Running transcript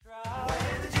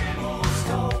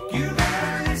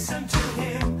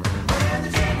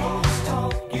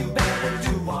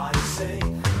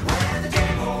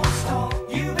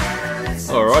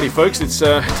Alrighty, folks, it's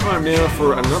time now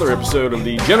for another episode of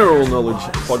the General Knowledge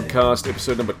Podcast,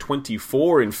 episode number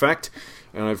 24, in fact.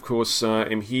 And I, of course,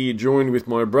 am here joined with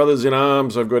my brothers in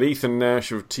arms. I've got Ethan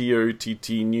Nash of TOTT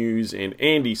News and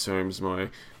Andy Soames, my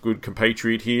good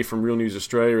compatriot here from Real News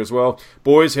Australia as well.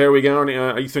 Boys, how are we going?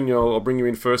 Ethan, I'll bring you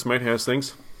in first, mate. How's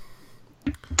things?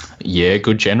 Yeah,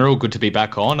 good, General. Good to be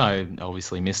back on. I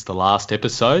obviously missed the last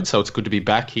episode, so it's good to be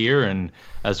back here. And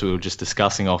as we were just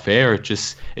discussing off air, it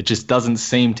just doesn't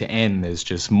seem to end. There's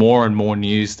just more and more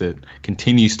news that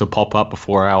continues to pop up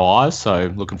before our eyes.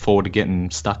 So looking forward to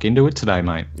getting stuck into it today,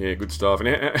 mate. Yeah, good stuff.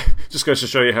 And just goes to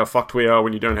show you how fucked we are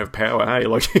when you don't have power. Hey,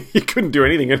 like you couldn't do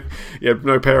anything. You had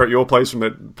no power at your place from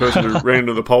that person who ran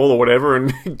into the pole or whatever,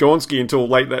 and Gonski until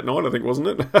late that night, I think,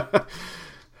 wasn't it?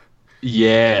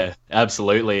 Yeah,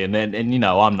 absolutely. And you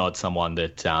know, I'm not someone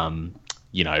that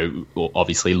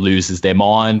obviously loses their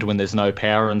mind when there's no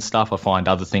power and stuff. I find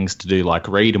other things to do like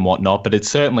read and whatnot, but it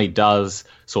certainly does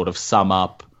sort of sum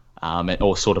up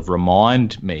or sort of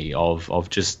remind me of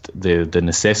just the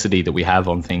necessity that we have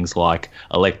on things like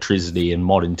electricity and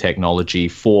modern technology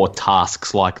for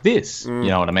tasks like this. You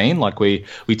know what I mean? Like we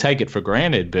take it for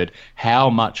granted, but how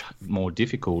much more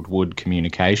difficult would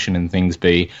communication and things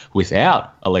be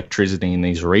without electricity and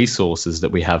these resources that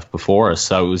we have before us?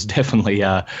 So it was definitely,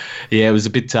 it was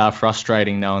a bit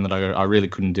frustrating knowing that I really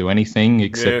couldn't do anything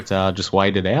except just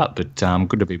wait it out. But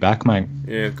good to be back, mate.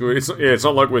 Yeah, good. It's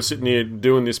not like we're sitting here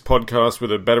doing this podcast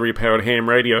with a battery-powered ham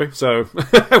radio, so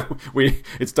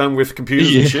it's done with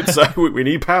computers and shit, so we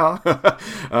need power.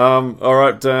 All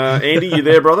right, Andy, you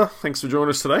there, brother? Thanks for joining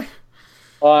us today.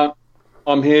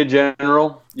 I'm here,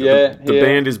 General. Yeah, the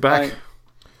band is back.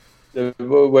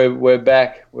 We're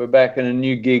back. We're back in a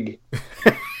new gig.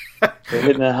 We're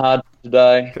hitting it hard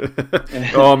today.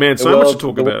 Oh man, so much to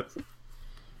talk about.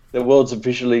 The world's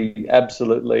officially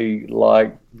absolutely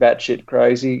like batshit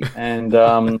crazy, and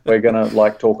we're going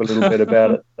to talk a little bit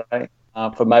about it today.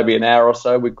 For maybe an hour or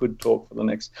so, we could talk for the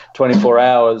next 24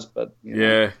 hours, but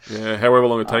yeah, however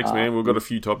long it takes, man. We've got a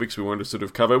few topics we want to sort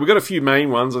of cover. We've got a few main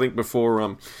ones. I think before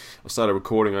I started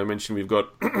recording, I mentioned we've got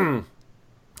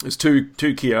there's two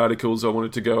key articles I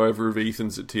wanted to go over of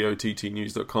Ethan's at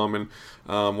tottnews.com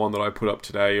and one that I put up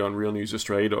today on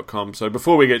realnewsaustralia.com. So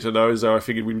before we get to those, though, I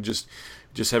figured we would just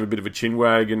have a bit of a chin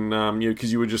wag, and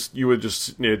because you were just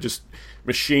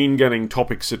machine gunning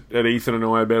topics at Ethan and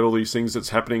I about all these things that's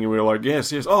happening, and we were like, yes,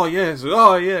 there's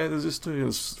this too.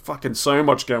 There's fucking so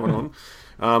much going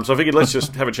on. So I figured let's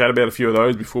just have a chat about a few of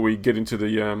those before we get into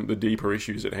the deeper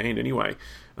issues at hand. Anyway,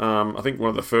 I think one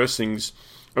of the first things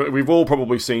we've all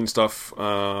probably seen stuff,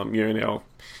 in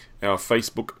our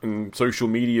Facebook and social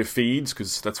media feeds,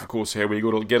 because that's of course how we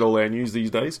got to get all our news these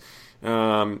days.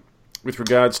 With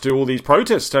regards to all these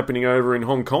protests happening over in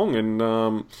Hong Kong, and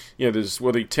there's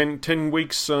 10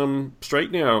 weeks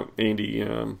straight now, Andy,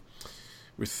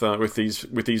 with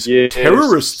these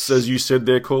terrorists, as you said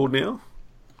they're called now.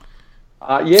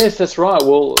 Yes, that's right.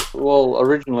 Well,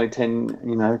 originally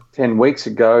 10 weeks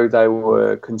ago they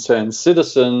were concerned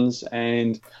citizens,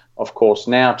 and of course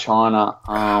now China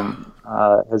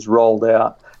has rolled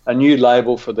out a new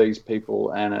label for these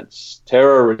people, and it's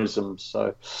terrorism.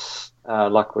 So.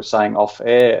 Like we're saying off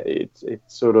air, it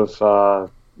sort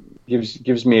of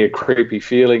gives me a creepy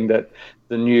feeling that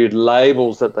the new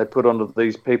labels that they put onto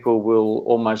these people will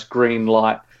almost green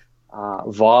light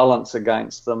violence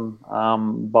against them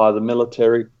by the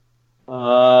military.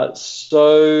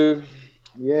 So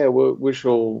we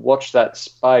shall watch that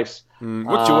space.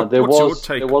 What's your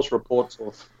take? There was reports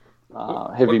of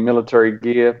heavy military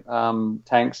gear,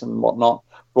 tanks and whatnot,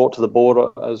 brought to the border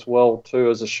as well too,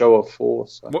 as a show of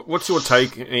force. So. What's your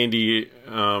take, Andy,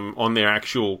 on their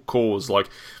actual cause? Like,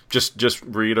 just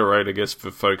reiterate, I guess,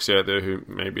 for folks out there who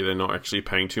maybe they're not actually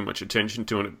paying too much attention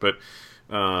to it. But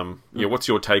what's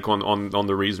your take on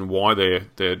the reason why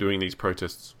they're doing these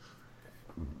protests?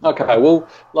 Okay, well,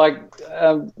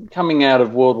 coming out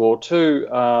of World War II,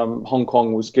 Hong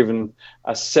Kong was given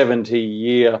a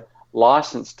 70-year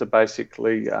license to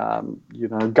basically,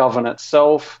 govern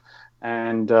itself.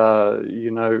 And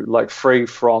free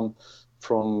from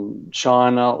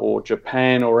China or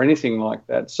Japan or anything like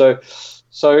that. So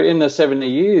in the 70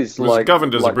 years, it was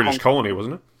governed as a British colony,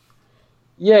 wasn't it?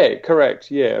 Yeah,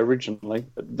 correct. Yeah, originally.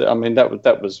 I mean,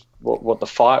 that was what the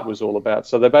fight was all about.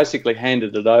 So they basically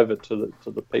handed it over to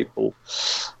the people,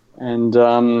 and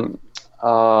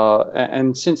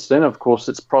since then, of course,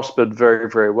 it's prospered very,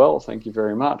 very well. Thank you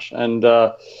very much. And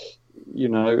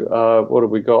what have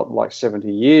we got, 70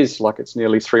 years, it's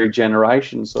nearly 3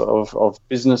 generations of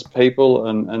business people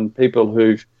and people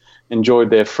who've,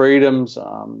 enjoyed their freedoms,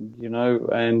 and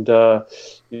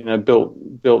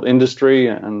built industry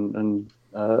and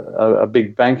a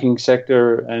big banking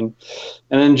sector, and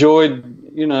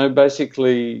enjoyed,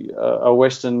 basically a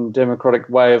Western democratic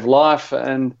way of life,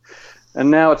 and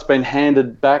now it's been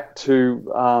handed back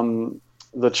to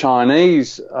the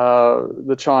Chinese.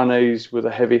 The Chinese, with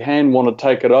a heavy hand, want to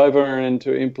take it over and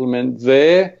to implement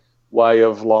their way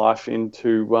of life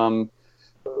into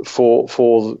for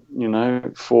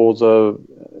the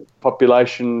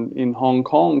population in Hong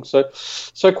Kong.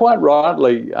 So quite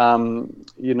rightly,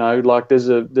 there's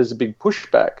a big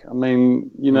pushback. I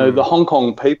mean, the Hong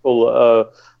Kong people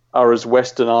are as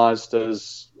westernized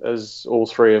as all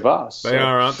three of us. They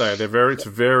are, aren't they? It's a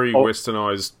very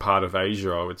westernized part of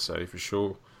Asia, I would say, for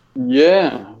sure.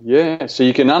 Yeah. So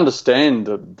you can understand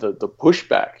the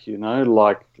pushback,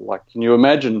 like can you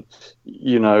imagine,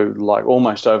 like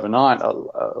almost overnight,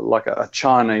 like a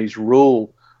Chinese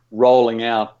rule rolling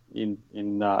out in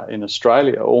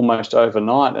Australia almost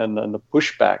overnight, and the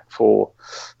pushback for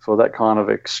that kind of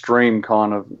extreme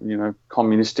kind of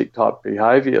communistic type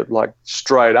behaviour, like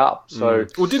straight up. So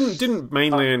well, didn't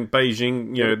mainland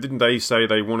Beijing, didn't they say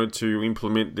they wanted to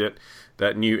implement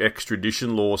that new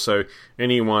extradition law, so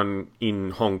anyone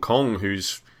in Hong Kong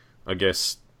who's, I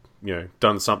guess,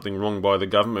 done something wrong by the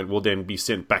government will then be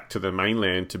sent back to the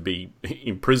mainland to be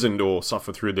imprisoned or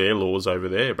suffer through their laws over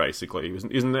there, basically.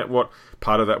 Isn't that what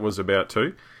part of that was about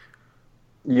too?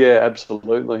 Yeah,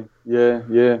 absolutely. Yeah.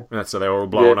 That's so they were all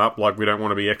blowing up, like, we don't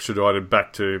want to be extradited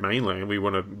back to mainland. We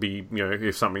want to be,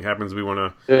 if something happens, we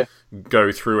want to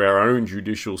go through our own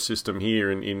judicial system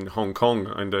here in Hong Kong,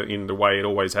 and in the way it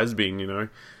always has been,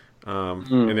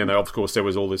 And then, of course, there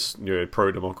was all this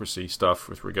pro-democracy stuff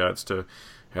with regards to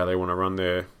how they want to run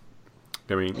their...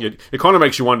 I mean, it kind of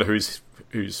makes you wonder who's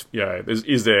there's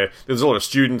a lot of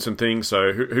students and things,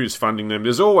 so who's funding them?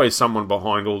 There's always someone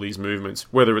behind all these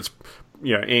movements, whether it's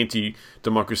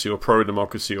anti-democracy or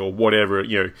pro-democracy or whatever,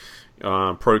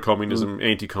 pro-communism,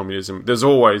 anti-communism. There's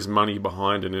always money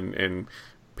behind it, and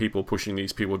people pushing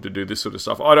these people to do this sort of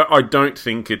stuff. I don't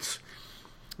think it's...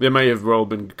 There may have well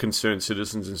been concerned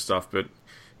citizens and stuff, but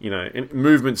in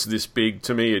movements this big,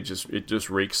 to me, it just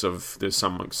reeks of there's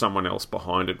someone else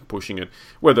behind it pushing it.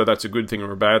 Whether that's a good thing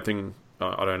or a bad thing,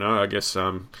 I don't know. I guess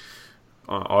I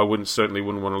certainly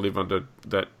wouldn't want to live under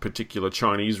that particular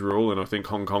Chinese rule, and I think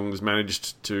Hong Kong's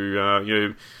managed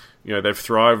to they've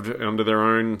thrived under their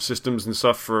own systems and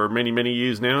stuff for many, many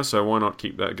years now. So why not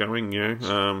keep that going?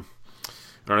 I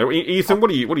don't know. Ethan, what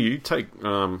do you take?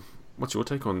 What's your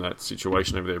take on that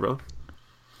situation over there, brother?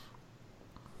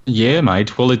 Yeah,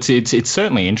 mate. Well, it's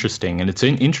certainly interesting, and it's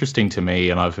interesting to me,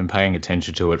 and I've been paying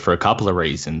attention to it for a couple of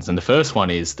reasons. And the first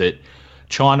one is that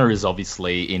China is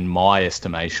obviously, in my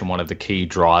estimation, one of the key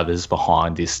drivers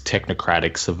behind this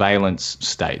technocratic surveillance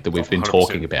state that we've been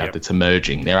talking about that's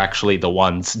emerging. They're actually the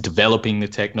ones developing the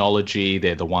technology.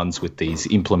 They're the ones with these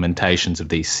implementations of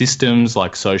these systems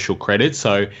like social credit.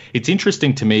 So it's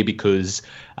interesting to me because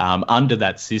under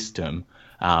that system,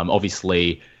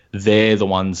 obviously, they're the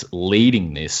ones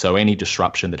leading this. So any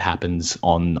disruption that happens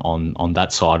on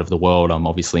that side of the world, I'm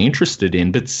obviously interested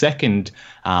in. But second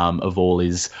of all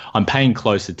is I'm paying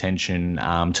close attention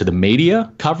to the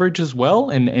media coverage as well,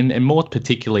 and more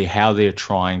particularly how they're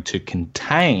trying to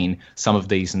contain some of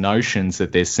these notions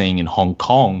that they're seeing in Hong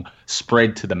Kong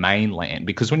spread to the mainland.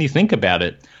 Because when you think about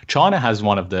it, China has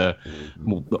one of the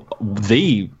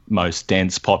most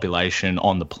dense population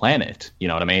on the planet. You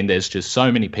know what I mean? There's just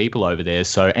so many people over there.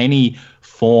 So any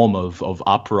form of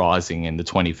uprising in the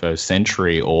 21st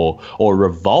century or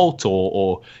revolt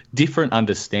or different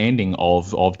understanding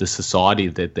of the society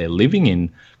that they're living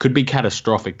in could be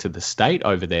catastrophic to the state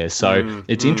over there. So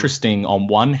it's interesting on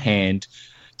one hand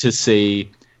to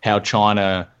see how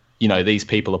China, these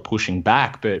people are pushing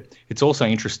back, but it's also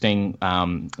interesting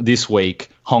this week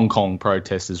Hong Kong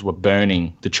protesters were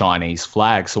burning the Chinese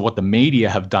flag. So what the media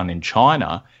have done in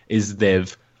China is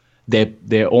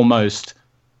they're almost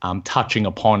touching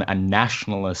upon a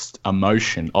nationalist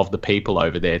emotion of the people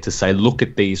over there to say, look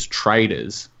at these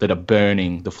traitors that are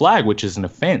burning the flag, which is an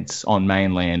offence on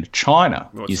mainland China.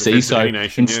 Well, you see, so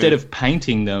instead of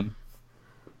painting them,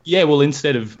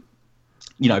 instead of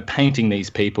painting these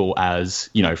people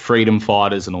as, freedom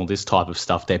fighters and all this type of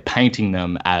stuff, they're painting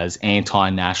them as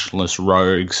anti-nationalist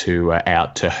rogues who are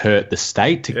out to hurt the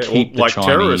state to keep the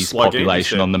Chinese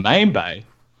population on the main bay.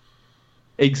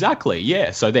 Exactly,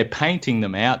 yeah. So they're painting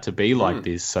them out to be like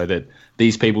this so that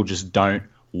these people just don't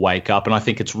wake up. And I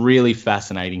think it's really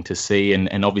fascinating to see.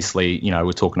 And obviously,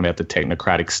 we're talking about the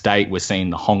technocratic state. We're seeing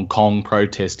the Hong Kong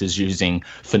protesters using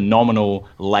phenomenal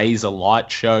laser light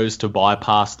shows to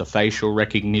bypass the facial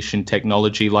recognition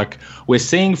technology. Like, we're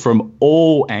seeing from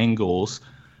all angles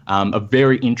a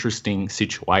very interesting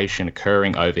situation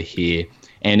occurring over here.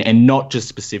 And not just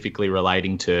specifically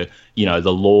relating to,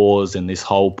 the laws and this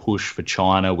whole push for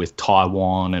China with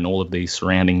Taiwan and all of these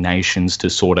surrounding nations to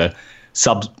sort of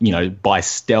by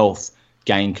stealth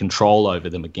gain control over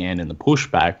them again in the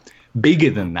pushback. Bigger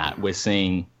than that, we're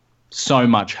seeing so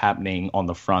much happening on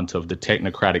the front of the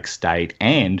technocratic state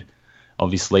and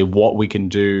obviously what we can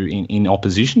do in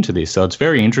opposition to this. So it's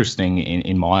very interesting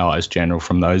in my eyes, General,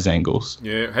 from those angles.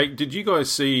 Yeah. Hey, did you guys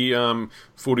see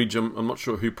footage? I'm not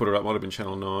sure who put it up. Might have been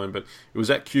Channel 9, but it was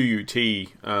at QUT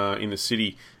in the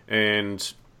city,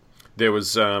 and there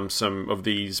was some of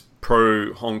these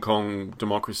pro-Hong Kong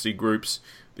democracy groups,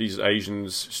 these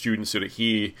Asians, students that are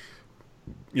here,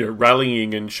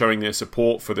 rallying and showing their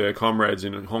support for their comrades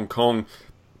in Hong Kong.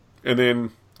 And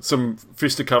then some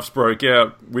fisticuffs broke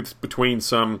out between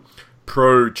some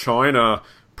pro-China,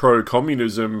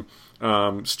 pro-communism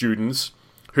students,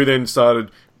 who then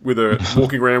started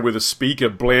walking around with a speaker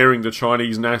blaring the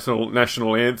Chinese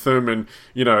national anthem, and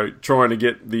trying to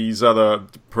get these other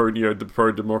the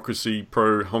pro-democracy,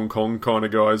 pro-Hong Kong kind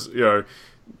of guys, giving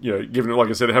it, like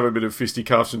I said, have a bit of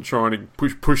fisticuffs and trying to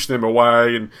push them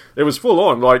away, and it was full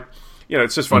on. Like,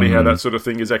 it's just funny how that sort of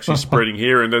thing is actually spreading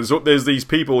here, and there's these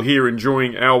people here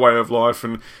enjoying our way of life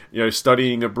and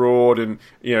studying abroad and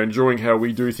enjoying how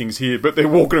we do things here, but they're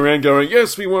walking around going,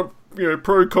 yes, we want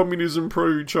pro-communism,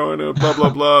 pro-China, blah, blah,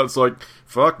 blah. It's like,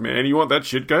 fuck, man, you want that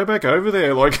shit? Go back over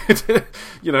there. Like,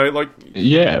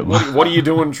 yeah. What are you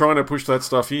doing trying to push that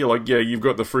stuff here? Like, yeah, you've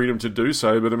got the freedom to do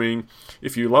so, but I mean,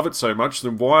 if you love it so much,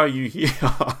 then why are you here?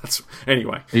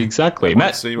 Anyway. Exactly.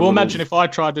 Imagine if I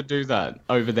tried to do that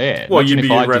over there. Well, imagine you'd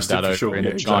be arrested I did that for over sure. in Yeah,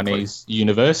 a Chinese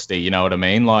university, you know what I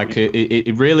mean? Like,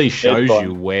 it really shows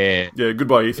you where... Yeah,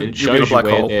 goodbye, Ethan. It shows you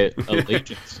where their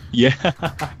allegiance... Yeah.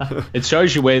 It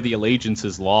shows you where the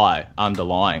allegiances lie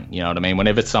underlying, you know what I mean?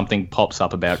 Whenever something pops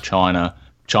up about China,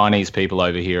 Chinese people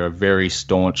over here are very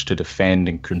staunch to defend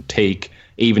and critique,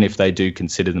 even if they do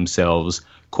consider themselves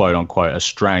quote unquote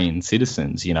Australian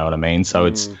citizens, you know what I mean? So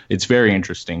it's very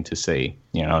interesting to see,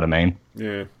 you know what I mean?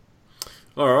 Yeah.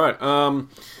 All right.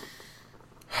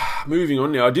 Moving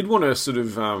on now, I did want to sort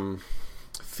of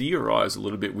theorize a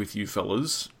little bit with you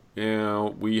fellas.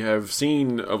 Now, we have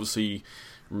seen, obviously,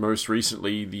 most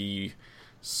recently the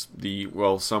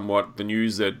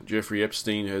news that Jeffrey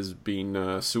Epstein has been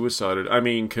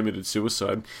committed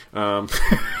suicide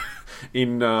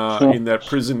in that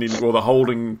prison the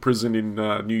holding prison in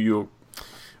New York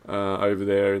over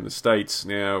there in the States.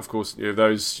 Now, of course,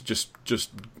 those just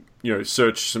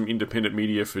search some independent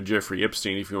media for Jeffrey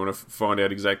Epstein if you want to find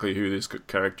out exactly who this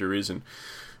character is and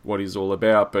what he's all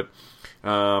about. But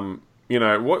I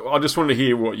just wanted to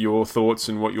hear what your thoughts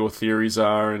and what your theories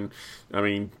are. And I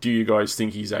mean, do you guys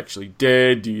think he's actually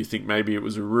dead? Do you think maybe it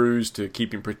was a ruse to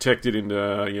keep him protected in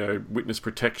witness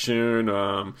protection?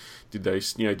 Did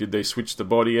they switch the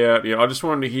body out? Yeah, I just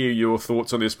wanted to hear your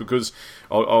thoughts on this, because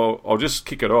I'll just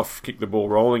kick the ball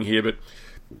rolling here. But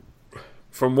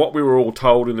from what we were all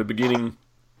told in the beginning,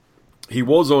 he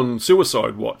was on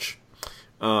suicide watch.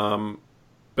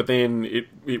 But then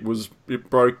it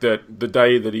broke that the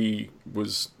day that he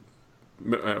was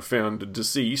found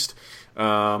deceased,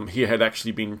 he had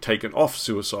actually been taken off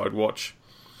suicide watch.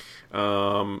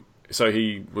 So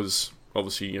he was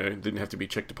obviously, didn't have to be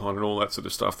checked upon and all that sort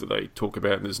of stuff that they talk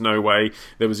about. And there's no way.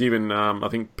 There was even, I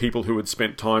think, people who had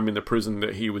spent time in the prison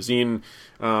that he was in,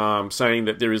 saying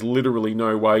that there is literally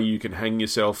no way you can hang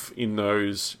yourself in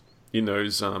those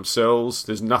cells.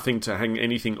 There's nothing to hang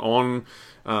anything on.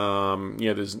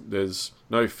 There's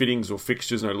no fittings or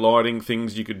fixtures, no lighting,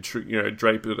 things you could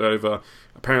drape it over.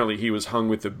 Apparently he was hung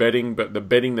with the bedding, but the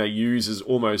bedding they use is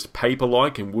almost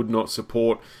paper-like and would not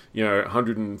support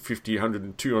 150,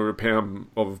 100, 200 pound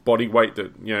of body weight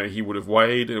that he would have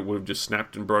weighed, and it would have just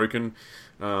snapped and broken.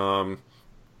 So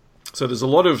there's a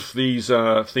lot of these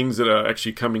things that are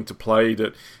actually coming to play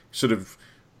that sort of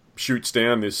shoots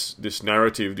down this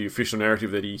narrative, the official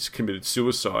narrative that he's committed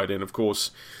suicide. And of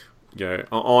course,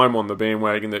 I'm on the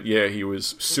bandwagon that he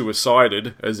was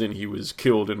suicided, as in he was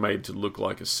killed and made to look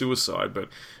like a suicide. But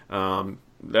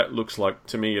that looks like,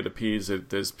 to me, it appears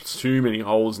that there's too many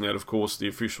holes in that. Of course, the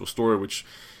official story, which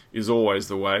is always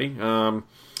the way.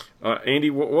 Andy,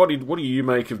 what do you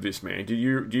make of this, man? Do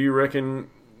you reckon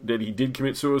that he did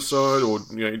commit suicide, or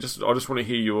I just want to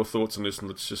hear your thoughts on this, and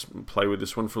let's just play with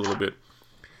this one for a little bit.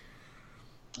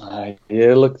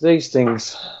 Yeah, look, these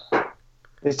things.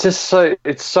 It's just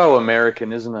so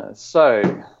American, isn't it? It's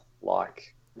so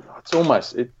like it's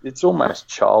almost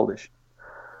childish.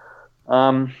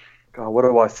 God, what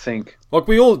do I think? Like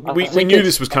we knew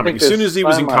this was coming. As soon as he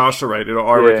was incarcerated,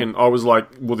 I reckon I was like,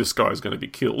 well, this guy's going to be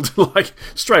killed. Like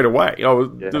straight away. There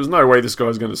was no way this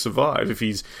guy's going to survive if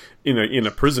he's in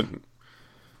a prison.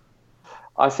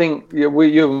 I think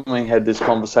you and me had this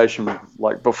conversation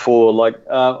like before. Like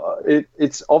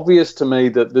it's obvious to me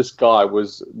that this guy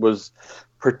was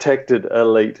protected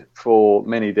elite for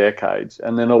many decades,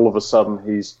 and then all of a sudden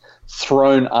he's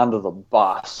thrown under the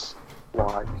bus.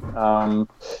 Like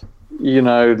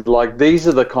like these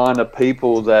are the kind of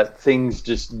people that things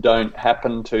just don't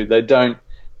happen to. They don't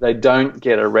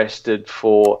get arrested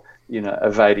for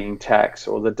evading tax,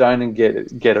 or they don't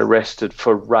get arrested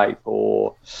for rape,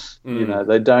 or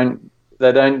they don't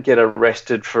get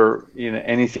arrested for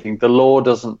anything. The law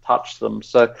doesn't touch them.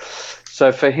 So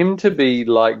for him to be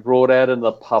like brought out in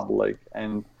the public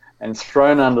and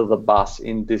thrown under the bus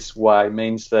in this way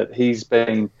means that he's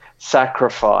been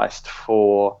sacrificed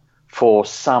for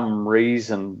some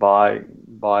reason by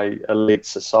elite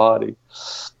society.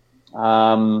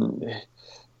 So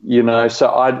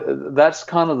that's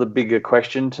kind of the bigger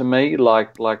question to me.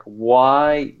 Like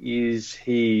why is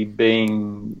he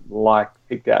being like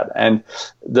picked out? And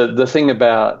the thing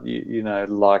about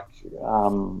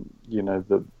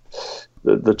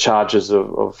the charges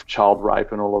of child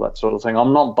rape and all of that sort of thing,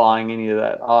 I'm not buying any of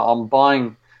that. I'm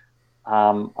buying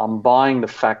the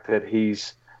fact that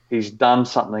he's done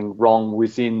something wrong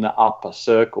within the upper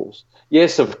circles.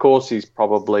 Yes, of course, he's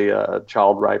probably a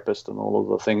child rapist and all of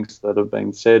the things that have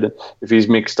been said. If he's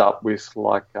mixed up with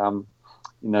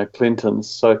Clinton's,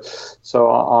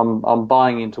 so I'm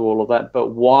buying into all of that. But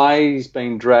why he's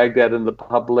being dragged out in the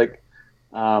public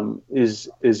is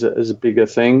a bigger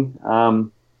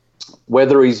thing.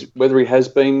 Whether he has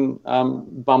been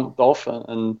bumped off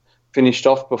and finished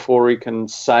off before he can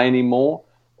say any more,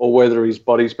 or whether his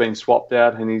body's been swapped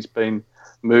out and he's been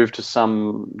moved to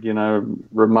some,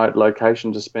 remote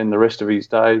location to spend the rest of his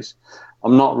days,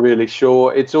 I'm not really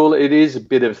sure. It is a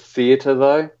bit of theatre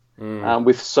though,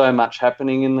 with so much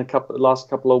happening in the last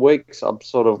couple of weeks. I'm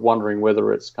sort of wondering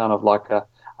whether it's kind of like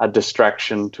a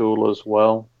distraction tool as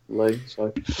well, Lee.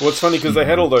 So, well, it's funny because they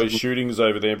had all those shootings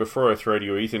over there before I throw to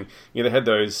you, Ethan. They had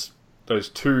those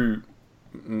two,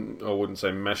 I wouldn't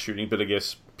say mass shooting, but I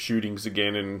guess shootings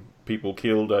again and people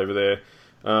killed over there.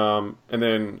 And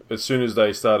then as soon as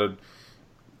that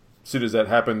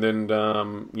happened, then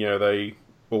they,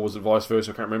 or was it vice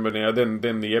versa? I can't remember now.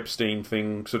 Then the Epstein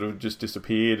thing sort of just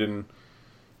disappeared, and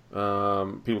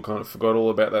people kind of forgot all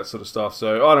about that sort of stuff.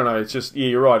 So I don't know. It's just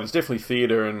you're right. It's definitely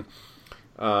theatre, and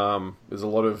there's a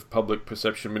lot of public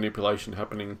perception manipulation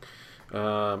happening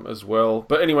as well.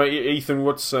 But anyway, Ethan,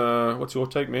 what's your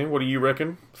take, man? What do you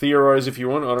reckon? Theorise if you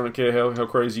want. I don't care how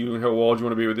crazy and how wild you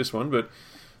want to be with this one, but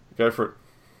go for it.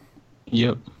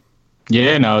 Yep.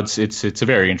 Yeah, no, it's a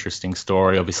very interesting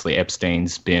story. Obviously,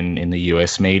 Epstein's been in the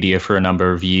US media for a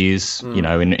number of years,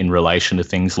 in relation to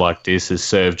things like this, has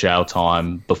served jail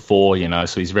time before,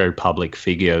 so he's a very public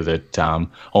figure that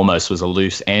almost was a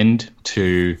loose end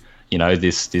to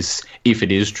this, if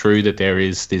it is true that there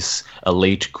is this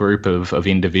elite group of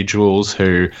individuals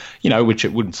who, which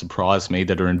it wouldn't surprise me,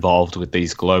 that are involved with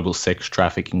these global sex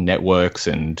trafficking networks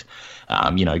and,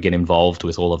 get involved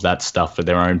with all of that stuff for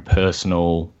their own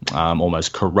personal,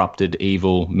 almost corrupted,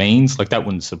 evil means. Like, that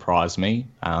wouldn't surprise me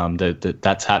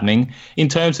that's happening. In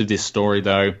terms of this story,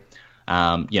 though,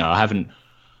 I haven't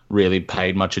really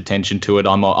paid much attention to it.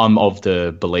 I'm of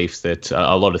the belief that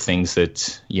a lot of things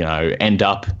that end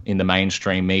up in the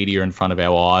mainstream media in front of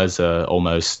our eyes are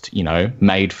almost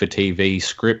made for TV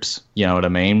scripts. You know what I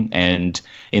mean? And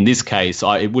in this case,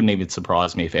 it wouldn't even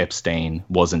surprise me if Epstein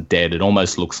wasn't dead. It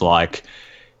almost looks like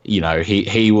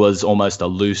he was almost a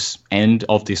loose end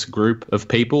of this group of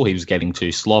people. He was getting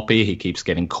too sloppy. He keeps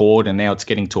getting caught, and now it's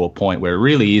getting to a point where it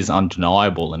really is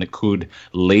undeniable, and it could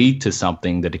lead to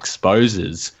something that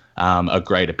exposes a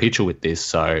greater picture with this.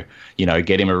 So,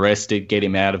 get him arrested, get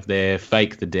him out of there,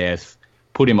 fake the death,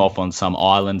 put him off on some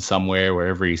island somewhere,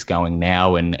 wherever he's going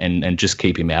now, and just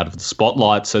keep him out of the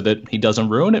spotlight so that he doesn't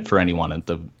ruin it for anyone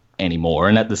anymore.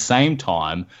 And at the same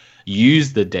time,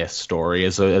 use the death story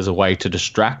as a way to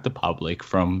distract the public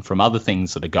from other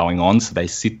things that are going on, so they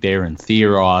sit there and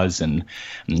theorize and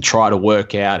try to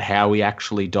work out how he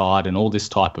actually died and all this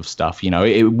type of stuff.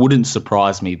 It wouldn't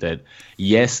surprise me that,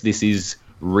 yes, this is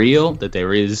real, that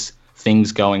there is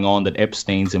things going on that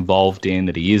Epstein's involved in,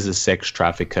 that he is a sex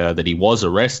trafficker, that he was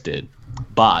arrested.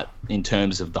 But in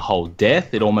terms of the whole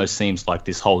death, it almost seems like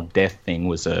this whole death thing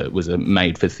was a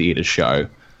made-for-theatre show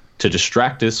to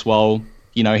distract us while,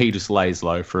 you know, he just lays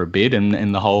low for a bit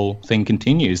and the whole thing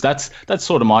continues. That's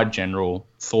sort of my general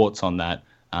thoughts on that.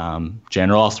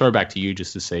 General, I'll throw it back to you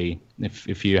just to see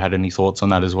if you had any thoughts on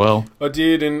that as well. I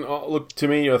did, and look, to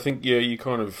me, I think, yeah, you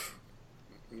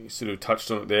sort of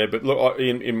touched on it there. But look,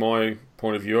 in my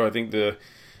point of view, I think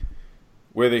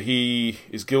whether he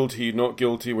is guilty, not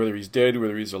guilty, whether he's dead,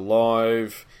 whether he's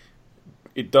alive,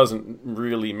 it doesn't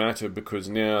really matter, because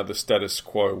now the status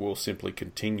quo will simply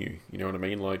continue. You know what I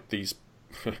mean? Like these,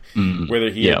 whether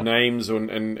he had names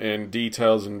and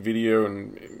details and video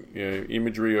and, you know,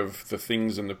 imagery of the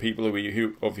things and the people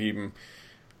of him,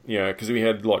 you know, because we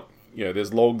had, like, you know,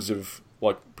 there's logs of,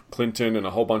 like, Clinton and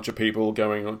a whole bunch of people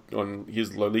going on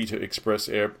his Lolita Express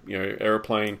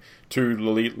airplane to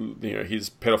Lolita, you know, his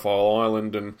pedophile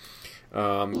island, and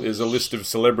there's a list of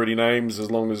celebrity names as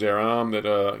long as our arm that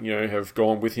you know, have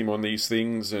gone with him on these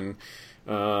things, and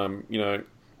you know,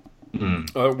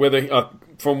 whether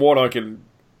from what I can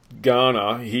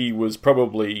garner, he was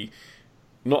probably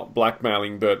not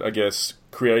blackmailing, but I guess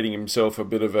creating himself a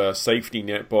bit of a safety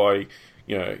net by,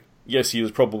 you know. Yes, he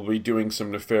was probably doing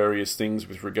some nefarious things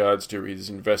with regards to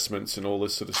his investments and all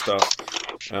this sort of stuff,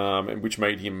 and which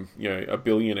made him, you know, a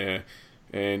billionaire.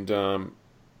 And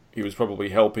he was probably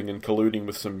helping and colluding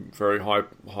with some very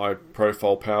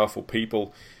high-profile, powerful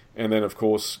people. And then, of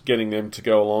course, getting them to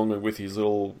go along with his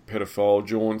little pedophile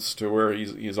jaunts to where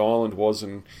his island was,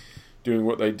 and doing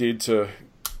what they did to,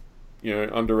 you know,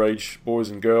 underage boys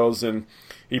and girls. And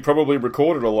he probably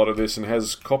recorded a lot of this and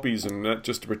has copies and that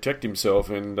just to protect himself.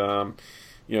 And,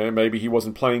 you know, maybe he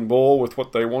wasn't playing ball with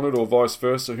what they wanted, or vice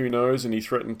versa, who knows. And he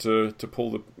threatened to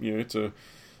pull the, you know, to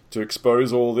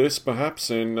expose all this perhaps.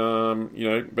 And, you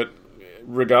know, but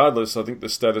regardless, I think the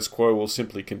status quo will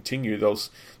simply continue.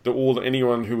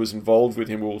 Anyone who was involved with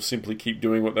him will simply keep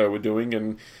doing what they were doing,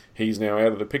 and he's now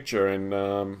out of the picture,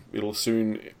 and it'll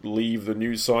soon leave the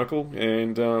news cycle,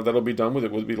 and that'll be done with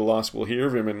it. Will be the last we'll hear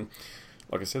of him, and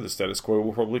like I said, the status quo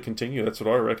will probably continue. That's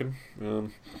what I reckon.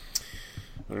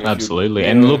 Absolutely.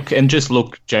 And just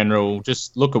look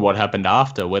at what happened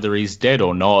after, whether he's dead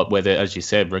or not, whether, as you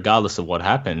said, regardless of what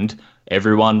happened,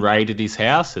 everyone raided his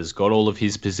house, has got all of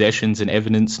his possessions and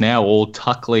evidence now all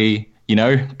tuckly, you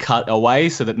know, cut away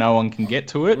so that no one can get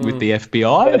to it with the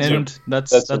FBI,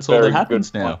 that's all that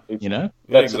happens now, you know?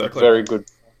 That's exactly. Very good.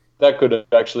 That could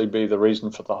actually be the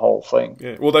reason for the whole thing.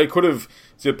 Yeah. Well, they could have.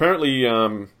 See, apparently,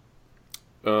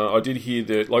 I did hear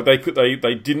that, like,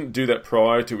 they didn't do that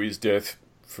prior to his death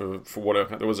for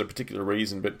whatever. There was a particular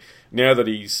reason, but now that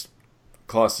he's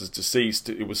classed as deceased,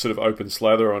 it was sort of open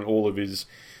slather on all of his.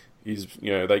 You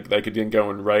know, they could then go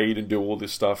and raid and do all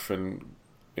this stuff and,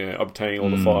 you know, obtain all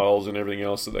the files and everything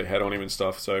else that they had on him and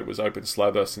stuff. So it was open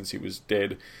slather since he was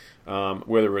dead.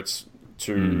 Whether it's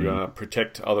to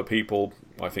protect other people,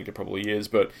 I think it probably is.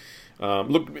 But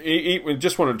look, we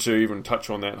just wanted to even touch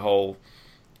on that whole,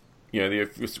 you know,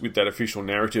 with that official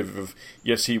narrative of,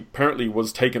 yes, he apparently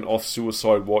was taken off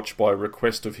suicide watch by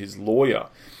request of his lawyer.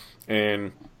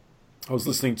 And I was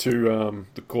listening to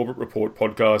the Corbett Report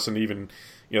podcast, and even,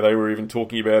 you know, they were even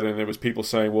talking about it, and there was people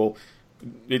saying, well,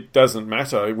 it doesn't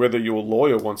matter whether your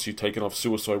lawyer wants you taken off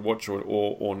suicide watch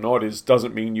or not.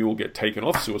 Doesn't mean you will get taken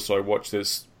off suicide watch.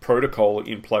 There's protocol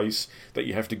in place that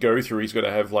you have to go through. He's got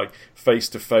to have, like,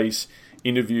 face-to-face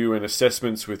interview and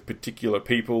assessments with particular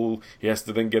people. He has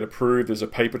to then get approved. There's a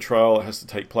paper trail that has to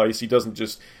take place. He doesn't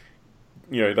just,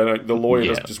 you know, the lawyer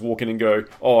doesn't just walk in and go,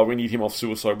 oh, we need him off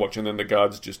suicide watch, and then the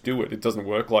guards just do it. It doesn't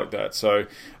work like that. So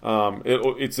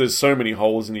there's so many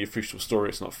holes in the official story.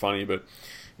 It's not funny, but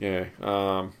yeah,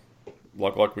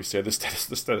 like we said, the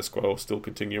status quo will still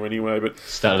continue anyway. But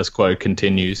status quo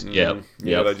continues. Yeah,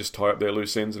 they just tie up their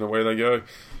loose ends and away they go.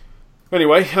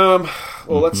 Anyway,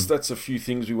 well, that's a few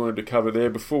things we wanted to cover there.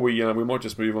 Before we might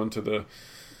just move on to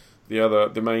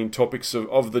the main topics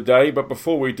of the day. But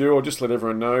before we do, I'll just let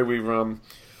everyone know we've the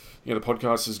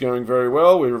podcast is going very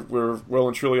well. We're well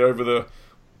and truly over the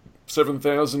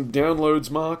 7,000 downloads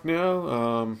mark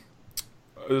now.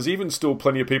 There's even still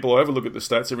plenty of people. I have a look at the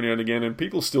stats every now and again, and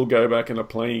people still go back and are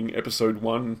playing episode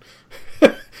 1.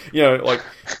 You know, like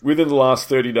within the last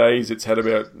 30 days, it's had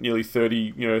about nearly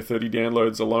 30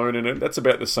 downloads alone, and that's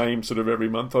about the same sort of every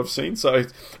month I've seen. So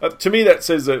to me, that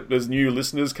says that there's new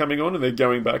listeners coming on, and they're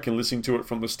going back and listening to it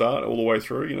from the start all the way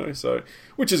through. You know, so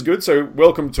which is good. So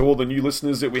welcome to all the new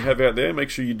listeners that we have out there. Make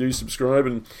sure you do subscribe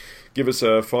and give us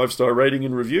a 5-star rating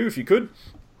and review if you could.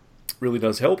 Really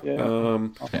does help. Yeah.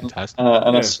 Fantastic.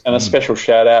 And a special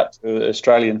shout out to the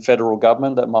Australian federal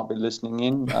government that might be listening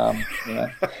in. You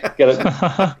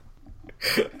know,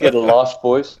 Get a life,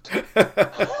 boys.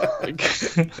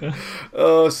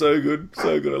 Oh, so good.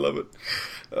 So good. I love it.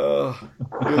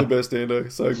 You're the best,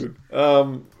 Ando. So good.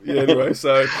 Yeah, anyway,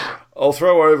 so I'll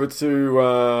throw over to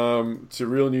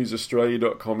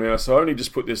realnewsaustralia.com now. So I only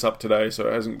just put this up today, so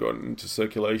it hasn't gotten into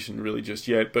circulation really just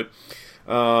yet. But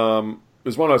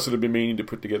there's one I've sort of been meaning to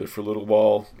put together for a little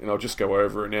while, and I'll just go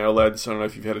over it now, lads. I don't know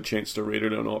if you've had a chance to read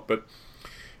it or not, but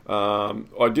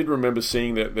I did remember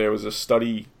seeing that there was a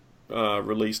study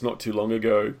released not too long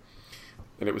ago,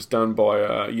 and it was done by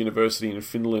a university in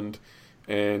Finland,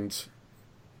 and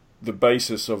the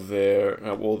basis of their,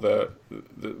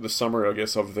 the summary, I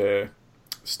guess, of their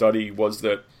study was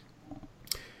that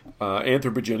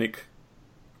anthropogenic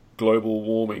global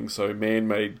warming, so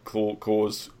man-made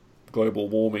caused global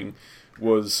warming,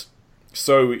 was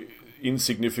so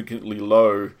insignificantly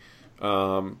low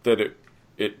that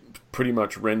it pretty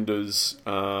much renders,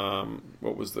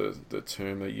 what was the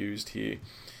term they used here?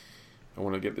 I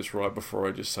want to get this right before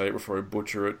I just say it, before I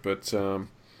butcher it, but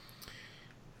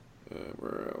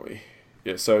where are we?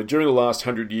 Yeah, so during the last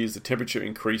 100 years, the temperature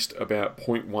increased about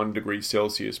 0.1 degrees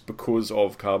Celsius because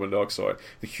of carbon dioxide.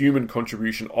 The human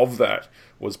contribution of that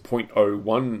was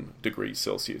 0.01 degrees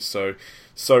Celsius, so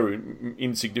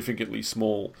insignificantly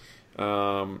small.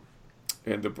 And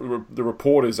the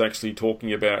report is actually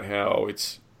talking about how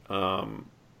it's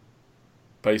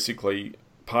basically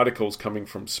particles coming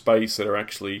from space that are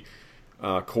actually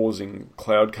causing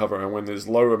cloud cover, and when there's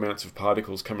low amounts of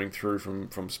particles coming through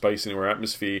from space into our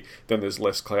atmosphere, then there's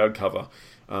less cloud cover,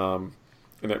 and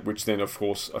that, which then of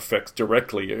course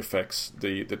directly affects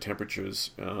the temperatures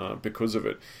because of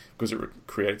it, because it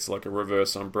creates like a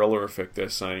reverse umbrella effect, they're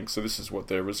saying. So this is what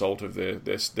their result of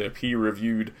their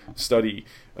peer-reviewed study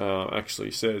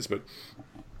actually says. But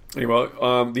anyway,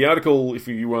 the article, if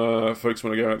you folks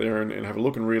want to go out there and have a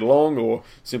look and read along, or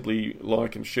simply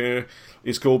like and share,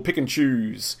 is called Pick and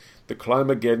Choose, the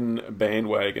Climageddon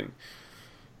Bandwagon.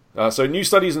 So new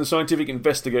studies and scientific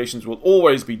investigations will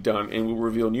always be done and will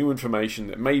reveal new information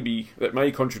that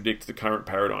may contradict the current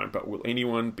paradigm, but will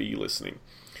anyone be listening?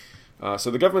 So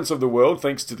the governments of the world,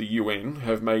 thanks to the UN,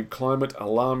 have made climate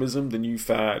alarmism the new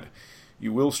fad.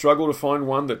 You will struggle to find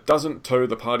one that doesn't toe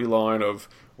the party line of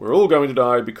 "we're all going to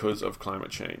die because of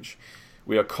climate change."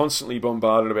 We are constantly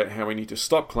bombarded about how we need to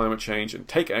stop climate change and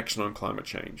take action on climate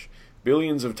change.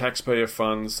 Billions of taxpayer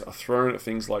funds are thrown at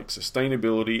things like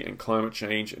sustainability and climate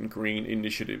change and green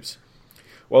initiatives.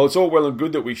 While it's all well and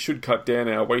good that we should cut down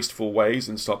our wasteful ways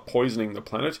and stop poisoning the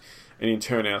planet, and in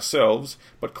turn ourselves,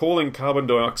 but calling carbon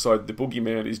dioxide the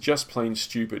boogeyman is just plain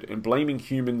stupid, and blaming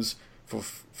humans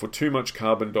for too much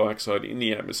carbon dioxide in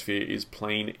the atmosphere is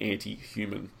plain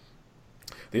anti-human.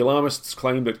 The alarmists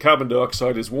claim that carbon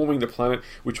dioxide is warming the planet,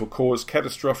 which will cause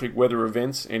catastrophic weather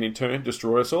events and in turn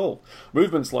destroy us all.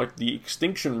 Movements like the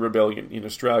Extinction Rebellion in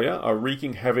Australia are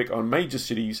wreaking havoc on major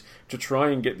cities to try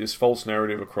and get this false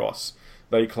narrative across.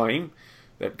 They claim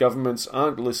that governments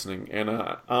aren't listening and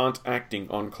aren't acting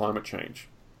on climate change.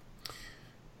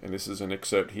 And this is an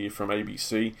excerpt here from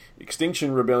ABC.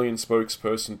 Extinction Rebellion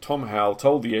spokesperson Tom Howell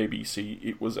told the ABC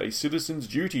it was a citizen's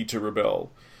duty to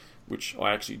rebel, which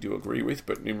I actually do agree with,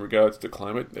 but in regards to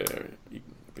climate, they're a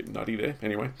bit nutty there.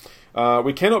 Anyway,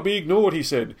 we cannot be ignored, he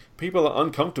said. People are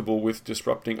uncomfortable with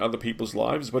disrupting other people's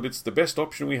lives, but it's the best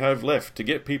option we have left to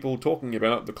get people talking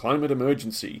about the climate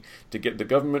emergency, to get the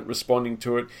government responding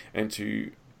to it, and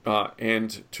to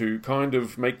kind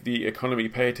of make the economy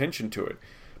pay attention to it.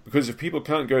 Because if people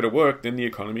can't go to work, then the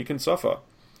economy can suffer.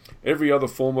 Every other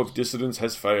form of dissidence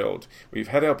has failed. We've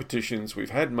had our petitions,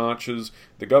 we've had marches,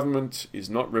 the government is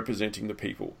not representing the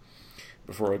people.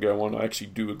 Before I go on, I actually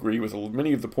do agree with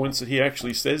many of the points that he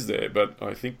actually says there, but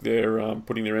I think they're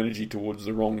putting their energy towards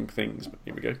the wrong things. But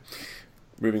here we go.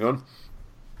 Moving on.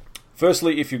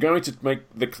 Firstly, if you're going to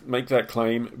make that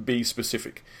claim, be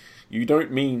specific. You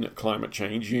don't mean climate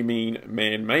change, you mean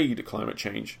man-made climate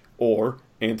change, or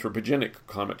anthropogenic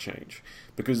climate change,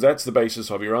 because that's the basis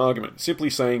of your argument. Simply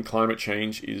saying climate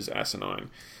change is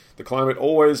asinine. The climate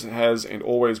always has and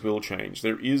always will change.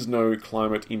 There is no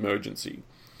climate emergency.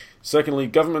 Secondly,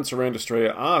 governments around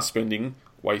Australia are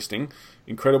wasting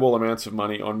incredible amounts of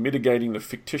money on mitigating the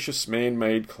fictitious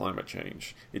man-made climate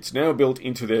change. It's now built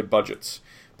into their budgets,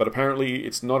 but apparently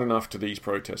it's not enough to these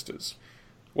protesters.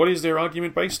 What is their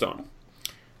argument based on?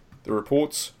 The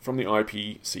reports from the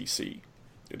IPCC.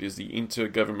 It is the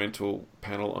Intergovernmental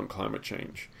Panel on Climate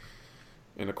Change.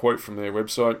 And a quote from their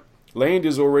website: land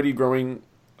is already growing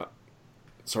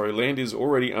land is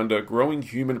already under growing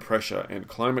human pressure, and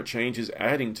climate change is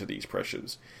adding to these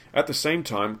pressures. At the same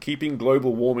time, keeping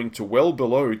global warming to well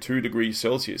below 2 degrees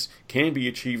Celsius can be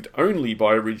achieved only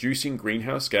by reducing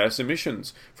greenhouse gas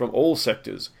emissions from all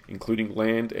sectors, including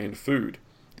land and food,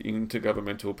 the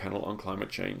Intergovernmental Panel on Climate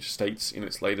Change states in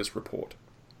its latest report.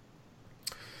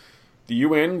 The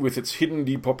UN, with its hidden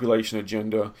depopulation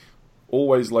agenda,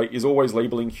 is always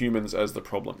labeling humans as the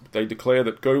problem. They declare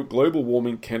that global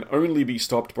warming can only be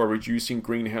stopped by reducing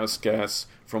greenhouse gas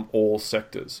from all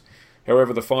sectors.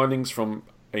 However, the findings from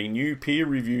a new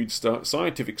peer-reviewed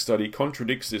scientific study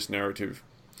contradicts this narrative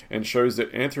and shows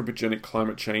that anthropogenic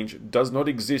climate change does not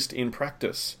exist in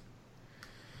practice.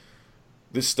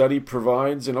 This study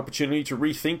provides an opportunity to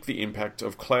rethink the impact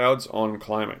of clouds on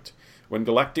climate. When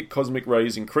galactic cosmic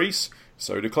rays increase,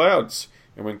 so do clouds.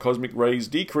 And when cosmic rays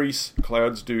decrease,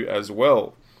 clouds do as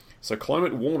well. So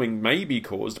climate warming may be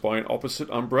caused by an opposite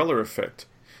umbrella effect.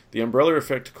 The umbrella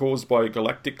effect caused by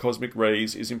galactic cosmic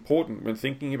rays is important when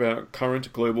thinking about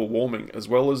current global warming, as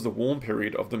well as the warm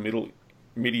period of the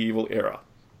medieval era.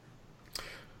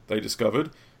 They discovered,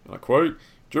 and I quote,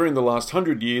 "During the last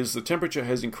 100 years, the temperature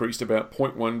has increased about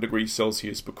 0.1 degrees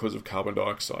Celsius because of carbon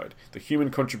dioxide. The human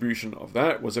contribution of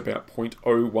that was about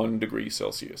 0.01 degrees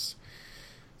Celsius.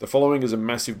 The following is a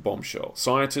massive bombshell.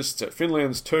 Scientists at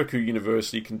Finland's Turku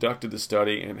University conducted the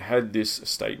study and had this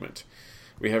statement.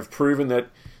 We have proven that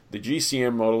the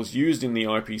GCM models used in the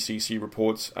IPCC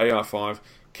report's AR5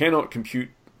 cannot compute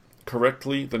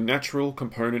correctly the natural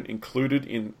component included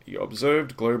in the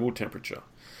observed global temperature.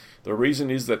 The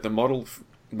reason is that the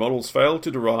models fail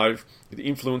to derive the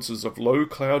influences of low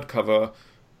cloud cover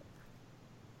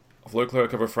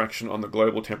fraction on the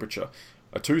global temperature.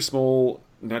 A too small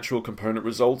natural component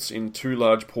results in too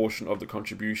large portion of the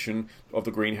contribution of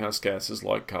the greenhouse gases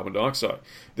like carbon dioxide.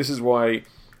 This is why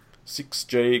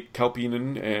 6J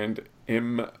Kalpinen and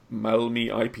M. Malmi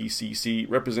IPCC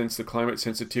represents the climate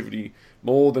sensitivity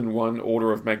more than one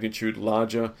order of magnitude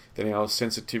larger than our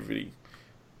sensitivity,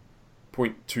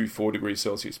 0.24 degrees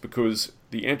Celsius, because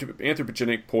the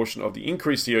anthropogenic portion of the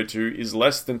increased CO2 is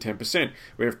less than 10%.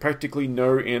 We have practically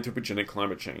no anthropogenic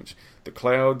climate change.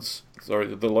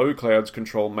 The low clouds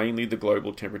control mainly the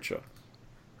global temperature."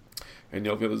 And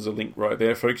there's a link right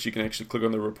there, folks. You can actually click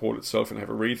on the report itself and have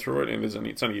a read through it. And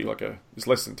it's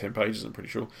less than 10 pages, I'm pretty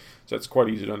sure. So it's quite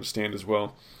easy to understand as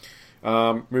well.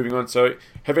 Moving on. So,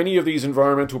 have any of these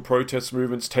environmental protest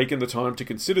movements taken the time to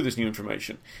consider this new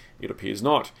information? It appears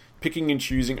not. Picking and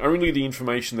choosing only the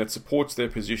information that supports their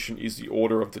position is the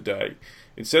order of the day.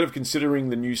 Instead of considering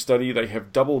the new study, they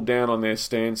have doubled down on their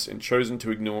stance and chosen to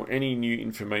ignore any new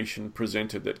information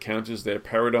presented that counters their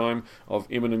paradigm of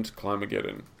imminent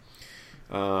Climageddon.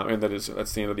 And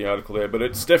that's the end of the article there. But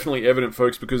it's definitely evident,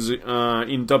 folks, because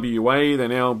in WA, they're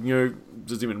now,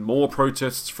 there's even more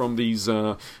protests from these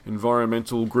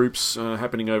environmental groups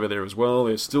happening over there as well.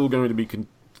 They're still going to be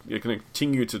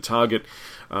continue to target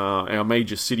our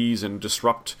major cities and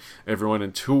disrupt everyone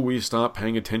until we start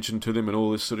paying attention to them and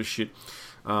all this sort of shit.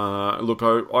 Look,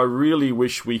 I really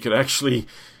wish we could actually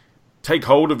take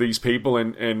hold of these people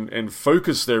and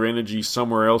focus their energy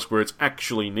somewhere else where it's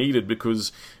actually needed,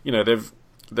 because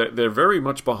they're very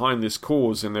much behind this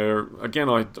cause, and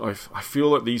I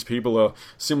feel that these people are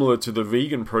similar to the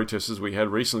vegan protesters we had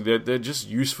recently. They're just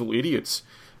useful idiots.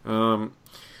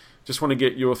 Just want to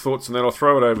get your thoughts on that. I'll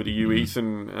throw it over to you,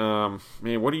 Ethan.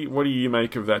 Man, what do you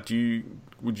make of that?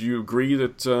 Would you agree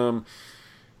that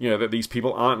that these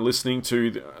people aren't listening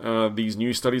to these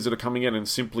new studies that are coming out and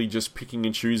simply just picking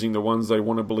and choosing the ones they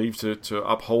want to believe to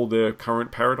uphold their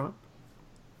current paradigm?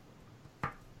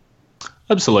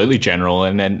 Absolutely, General,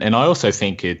 and I also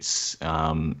think it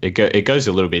goes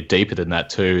a little bit deeper than that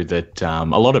too. That a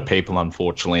lot of people,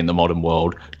 unfortunately, in the modern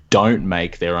world, don't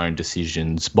make their own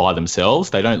decisions by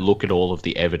themselves. They don't look at all of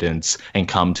the evidence and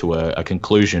come to a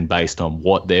conclusion based on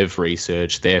what they've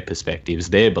researched, their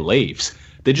perspectives, their beliefs.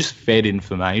 They're just fed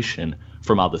information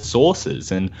from other sources,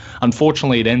 and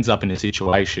unfortunately, it ends up in a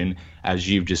situation, as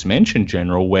you've just mentioned,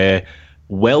 General, where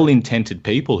well-intended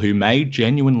people who may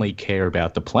genuinely care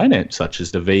about the planet, such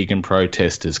as the vegan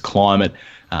protesters, climate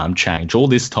change, all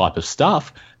this type of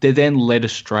stuff, they're then led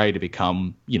astray to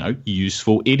become,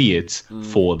 useful idiots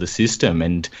for the system.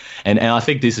 And I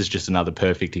think this is just another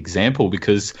perfect example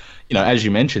because, as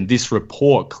you mentioned, this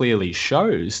report clearly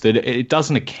shows that it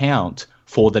doesn't account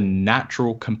for the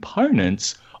natural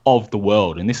components of the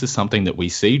world. And this is something that we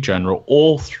see, General,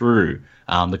 all through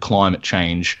the climate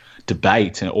change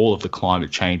debate and all of the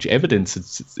climate change evidence.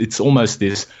 It's almost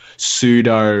this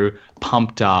pseudo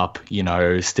pumped up,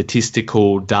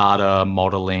 statistical data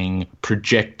modeling,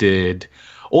 projected,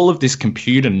 all of this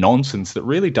computer nonsense that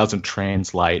really doesn't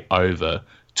translate over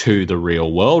to the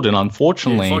real world. And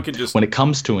unfortunately, when it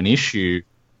comes to an issue...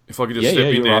 If I could just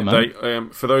step in there,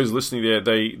 for those listening there,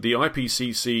 the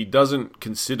IPCC doesn't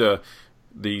consider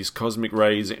these cosmic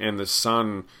rays and the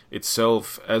sun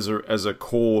itself as a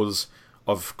cause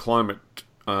of climate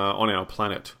on our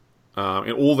planet.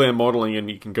 In all their modelling, and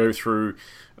you can go through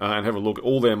and have a look at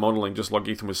all their modelling, just like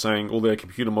Ethan was saying, all their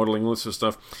computer modelling, all this sort of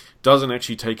stuff, doesn't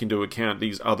actually take into account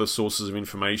these other sources of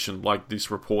information, like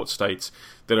this report states,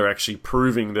 that are actually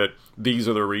proving that these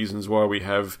are the reasons why we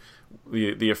have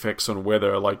the effects on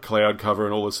weather, like cloud cover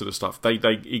and all this sort of stuff. They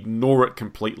ignore it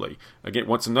completely. Again,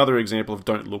 once another example of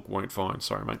don't look, won't find.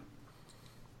 Sorry, mate.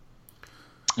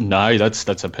 No,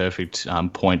 that's a perfect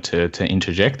point to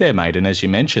interject there, mate. And as you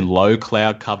mentioned, low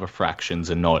cloud cover fractions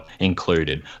are not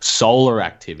included. Solar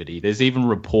activity. There's even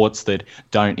reports that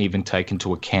don't even take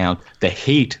into account the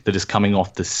heat that is coming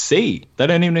off the sea. They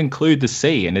don't even include the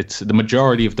sea, and it's the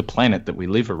majority of the planet that we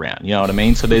live around. You know what I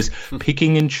mean? So there's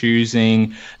picking and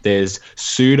choosing. There's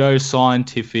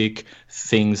pseudo-scientific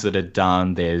things that are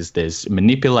done. There's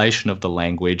manipulation of the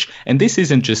language. And this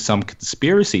isn't just some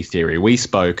conspiracy theory. We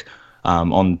spoke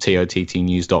on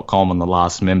TOTTnews.com on the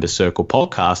last Member Circle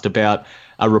podcast about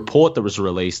a report that was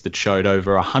released that showed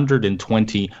over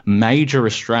 120 major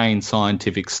Australian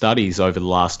scientific studies over the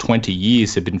last 20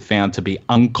 years have been found to be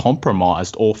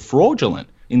uncompromised or fraudulent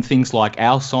in things like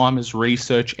Alzheimer's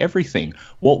research, everything.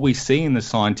 What we see in the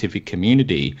scientific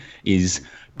community is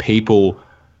people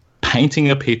painting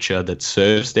a picture that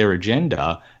serves their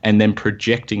agenda and then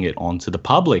projecting it onto the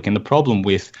public. And the problem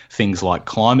with things like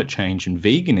climate change and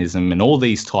veganism and all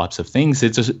these types of things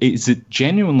is it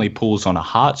genuinely pulls on a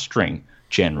heartstring,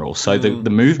 General. So the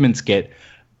movements get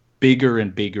bigger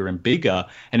and bigger and bigger,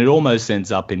 and it almost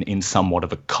ends up in somewhat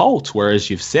of a cult,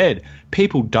 whereas you've said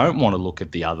people don't want to look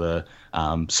at the other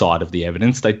side of the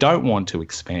evidence. They don't want to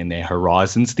expand their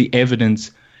horizons. The evidence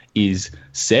is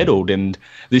settled. And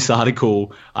this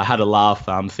article, I had a laugh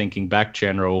thinking back,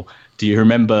 General. Do you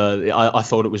remember, I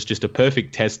thought it was just a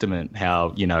perfect testament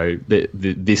how, you know,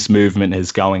 this movement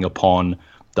is going upon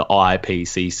the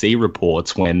IPCC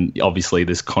reports when obviously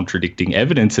there's contradicting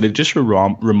evidence. And it just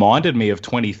reminded me of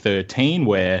 2013,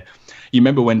 where you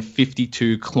remember when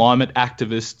 52 climate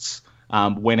activists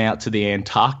went out to the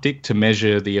Antarctic to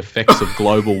measure the effects of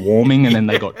global warming, and then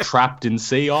they got trapped in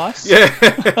sea ice. Yeah,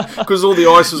 because all the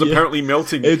ice was apparently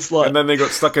melting, and then they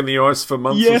got stuck in the ice for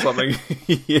months or something.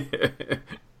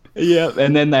 Yeah,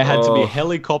 and then they had to be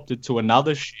helicoptered to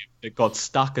another ship that got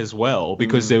stuck as well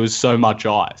because there was so much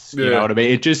ice. You know what I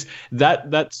mean? It just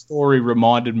that story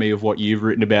reminded me of what you've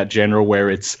written about, General, where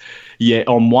it's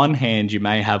on one hand you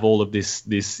may have all of this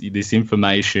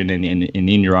information in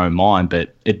your own mind,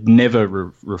 but it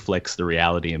never reflects the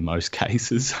reality in most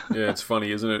cases. Yeah, it's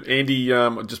funny, isn't it? Andy,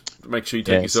 just make sure you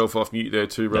take yourself off mute there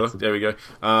too, brother. There we go.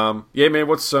 Yeah, man,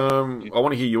 what's I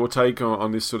want to hear your take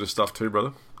on this sort of stuff too,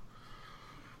 brother.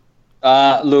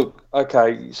 Look,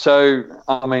 okay, so,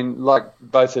 I mean, like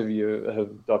both of you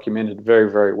have documented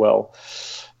very, very well,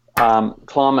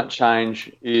 climate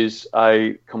change is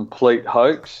a complete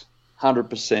hoax,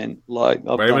 100%. Like,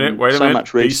 I've done so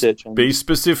much research on it. Be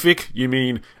specific. You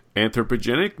mean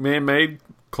anthropogenic, man-made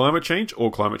climate change,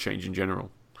 or climate change in general?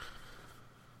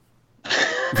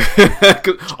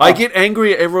 I get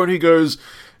angry at everyone who goes...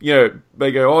 You know,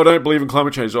 they go, I don't believe in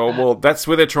climate change. Oh, well, that's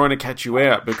where they're trying to catch you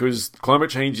out, because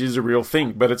climate change is a real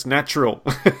thing, but it's natural.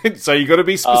 So you got to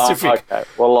be specific. Okay,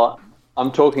 well,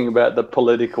 I'm talking about the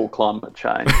political climate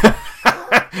change.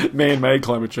 Man-made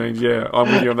climate change, yeah.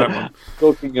 I'm with you on that one.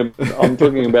 I'm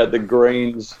talking about the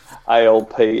Greens,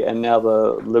 ALP, and now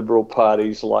the Liberal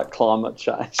parties like climate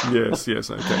change. Yes,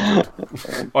 okay.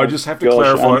 Good. I just have to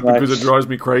clarify it because it drives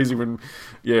me crazy when,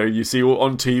 you see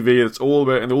on TV, it's all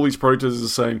about, and all these protesters are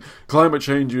saying, climate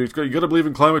change, you got to believe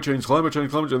in climate change,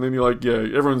 and then you're like,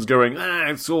 everyone's going,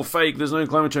 it's all fake, there's no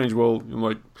climate change. Well, I'm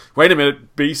like, wait a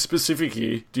minute, be specific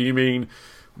here. Do you mean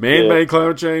man-made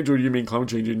climate change, or do you mean climate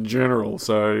change in general?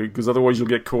 So, because otherwise you'll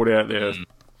get caught out there.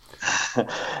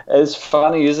 It's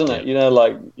funny, isn't it? You know,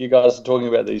 like you guys are talking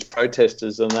about these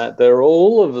protesters and that, they're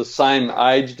all of the same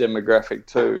age demographic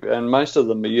too, and most of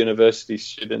them are university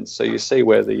students. So you see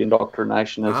where the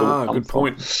indoctrination has all come good from.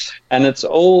 Point. And it's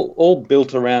all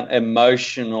built around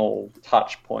emotional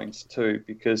touch points too,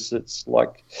 because it's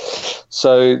like,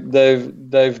 so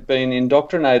they've been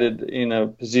indoctrinated in a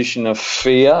position of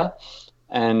fear.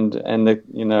 And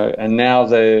now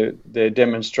they're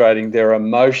demonstrating their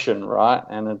emotion, right?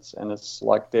 And it's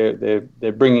like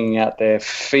they're bringing out their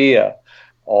fear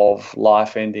of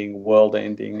life ending, world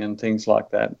ending, and things like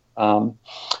that.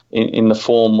 in the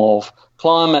form of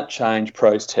climate change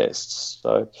protests.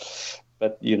 So,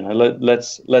 but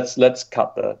let's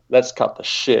cut the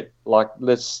shit. Like,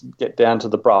 let's get down to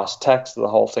the brass tacks of the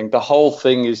whole thing. The whole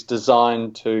thing is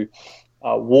designed to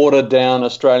water down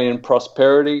Australian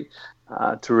prosperity,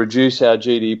 to reduce our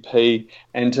GDP,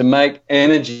 and to make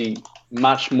energy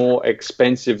much more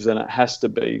expensive than it has to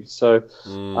be. So,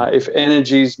 if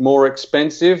energy is more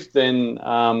expensive, then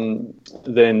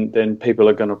people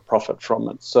are going to profit from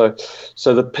it. So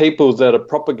the people that are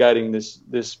propagating this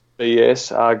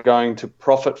BS are going to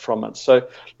profit from it. So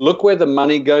look where the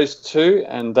money goes to,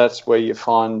 and that's where you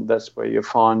find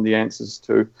the answers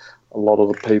to a lot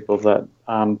of the people that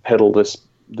peddle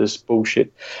this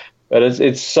bullshit. But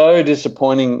it's so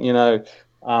disappointing,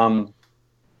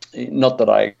 not that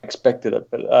I expected it,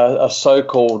 but a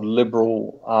so-called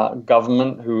liberal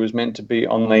government who was meant to be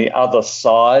on the other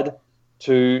side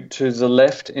to the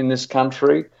left in this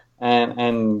country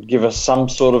and give us some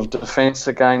sort of defence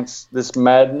against this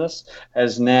madness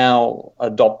has now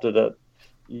adopted it,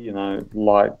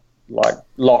 like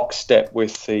lockstep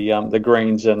with the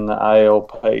Greens and the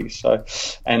ALP, so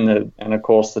and of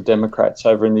course the Democrats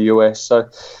over in the US. So,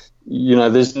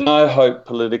 there's no hope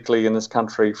politically in this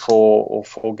country for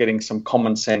getting some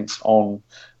common sense on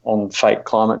fake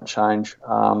climate change.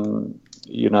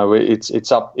 It's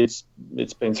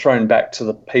been thrown back to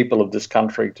the people of this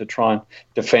country to try and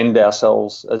defend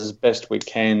ourselves as best we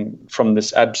can from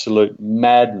this absolute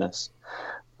madness.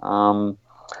 And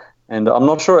I'm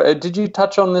not sure. Did you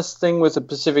touch on this thing with the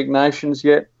Pacific Nations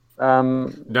yet?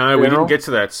 No, we didn't get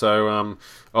to that. So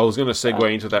I was going to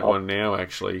segue into that one now,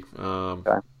 actually.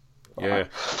 Okay. Yeah.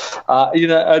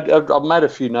 I've made a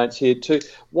few notes here too.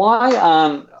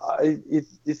 Why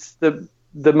it's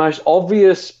the most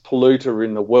obvious polluter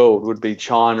in the world would be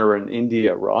China and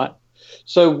India, right?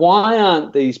 So why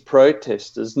aren't these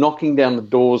protesters knocking down the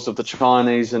doors of the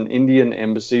Chinese and Indian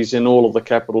embassies in all of the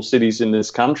capital cities in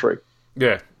this country?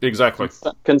 Yeah, exactly.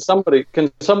 Can somebody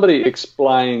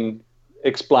explain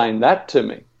that to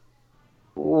me?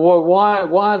 Why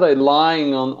are they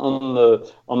lying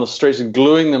on the streets and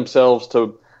gluing themselves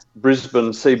to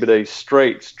Brisbane CBD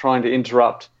streets, trying to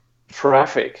interrupt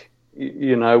traffic?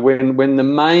 When the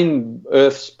main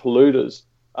Earth's polluters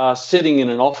are sitting in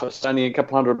an office only a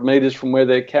couple hundred metres from where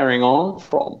they're carrying on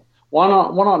from. Why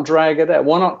not drag it out?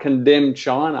 Why not condemn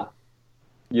China?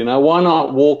 Why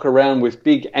not walk around with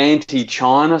big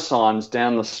anti-China signs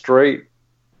down the street?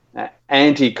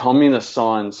 Anti-communist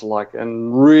signs,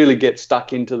 and really get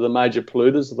stuck into the major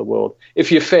polluters of the world.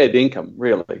 If you're fair dinkum,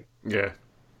 really. Yeah,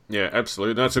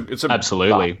 absolutely. It's a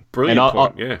absolutely brilliant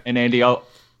point. Yeah, and Andy, I'll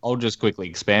just quickly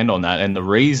expand on that. And the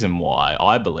reason why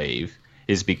I believe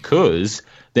is because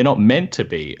they're not meant to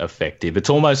be effective. It's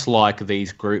almost like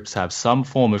these groups have some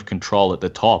form of control at the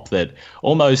top that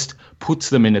almost puts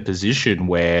them in a position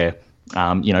where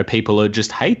people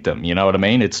just hate them. You know what I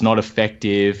mean? It's not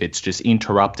effective. It's just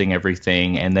interrupting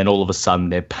everything. And then all of a sudden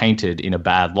they're painted in a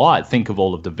bad light. Think of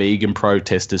all of the vegan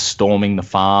protesters storming the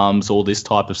farms, all this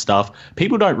type of stuff.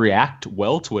 People don't react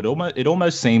well to it. It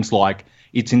almost seems like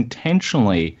it's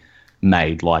intentionally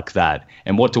made like that.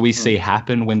 And what do we see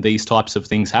happen when these types of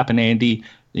things happen, Andy?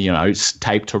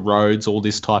 Taped to roads, all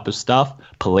this type of stuff.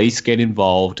 Police get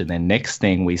involved. And then next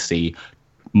thing we see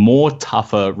more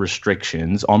tougher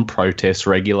restrictions on protest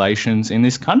regulations in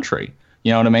this country.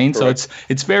 You know what I mean? Correct. So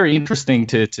it's very interesting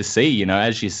to see,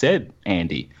 as you said,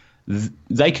 Andy,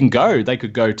 they could go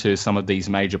to some of these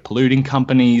major polluting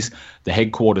companies, the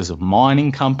headquarters of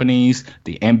mining companies,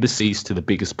 the embassies to the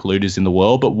biggest polluters in the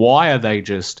world. But why are they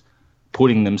just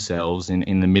putting themselves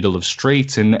in the middle of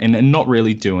streets and not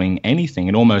really doing anything?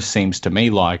 It almost seems to me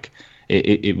like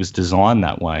it was designed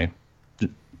that way.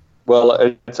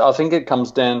 Well, I think it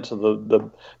comes down to the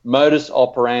modus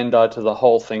operandi to the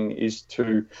whole thing is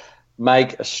to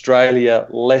make Australia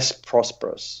less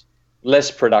prosperous,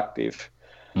 less productive,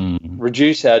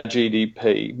 reduce our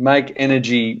GDP, make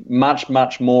energy much,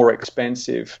 much more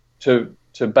expensive to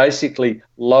basically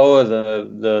lower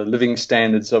the living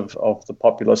standards of the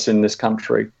populace in this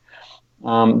country.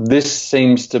 This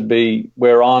seems to be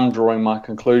where I'm drawing my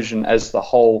conclusion as the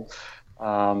whole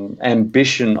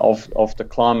ambition of the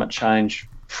climate change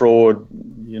fraud,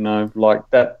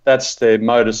 that's their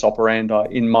modus operandi,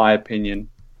 in my opinion.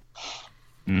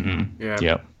 Mm-hmm. Yeah.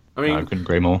 Yep. I mean, I couldn't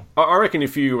agree more. I reckon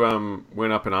if you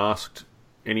went up and asked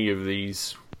any of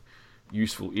these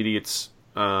useful idiots,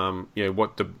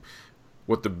 what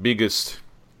the biggest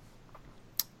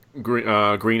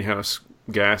greenhouse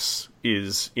gas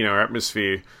is in our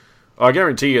atmosphere, I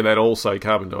guarantee you they'd all say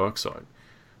carbon dioxide.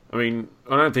 I mean,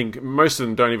 I don't think most of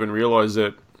them don't even realise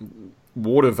that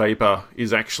water vapor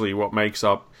is actually what makes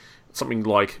up something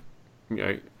like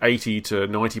 80 to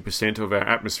 90% of our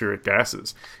atmospheric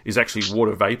gases is actually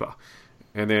water vapor.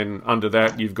 And then under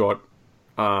that, you've got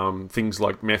things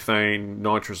like methane,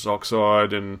 nitrous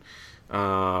oxide, and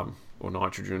or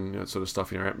nitrogen, that sort of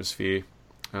stuff in our atmosphere,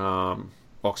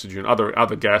 oxygen,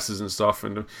 other gases and stuff,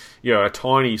 and a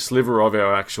tiny sliver of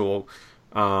our actual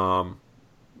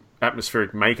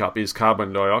atmospheric makeup is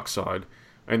carbon dioxide,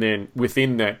 and then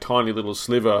within that tiny little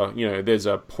sliver, there's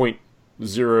a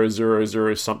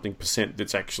 0.000 something percent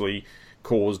that's actually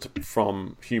caused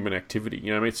from human activity.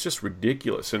 It's just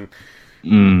ridiculous. And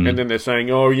and then they're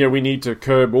saying, we need to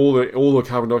curb all the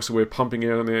carbon dioxide we're pumping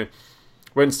out in there,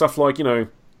 when stuff like a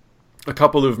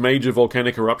couple of major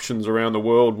volcanic eruptions around the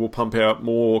world will pump out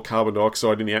more carbon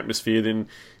dioxide in the atmosphere than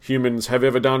humans have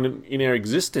ever done in our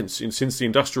existence since the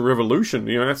Industrial Revolution.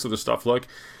 That sort of stuff. Like,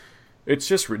 it's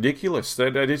just ridiculous.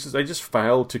 They just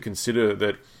fail to consider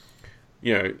that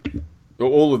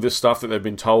all of this stuff that they've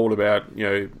been told about,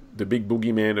 the big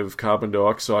boogeyman of carbon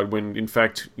dioxide, when in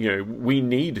fact, we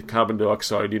need carbon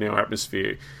dioxide in our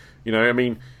atmosphere.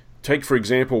 Take, for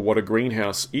example, what a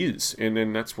greenhouse is, and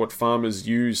then that's what farmers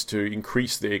use to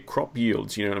increase their crop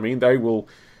yields. They will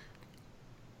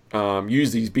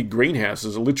use these big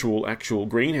greenhouses, actual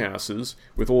greenhouses,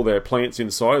 with all their plants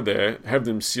inside there, have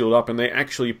them sealed up, and they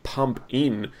actually pump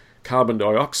in carbon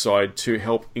dioxide to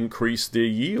help increase their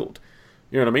yield.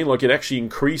 Like, it actually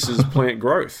increases plant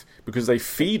growth because they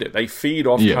feed it. They feed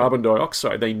off carbon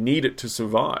dioxide. They need it to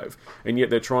survive. And yet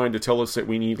they're trying to tell us that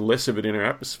we need less of it in our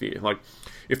atmosphere. Like,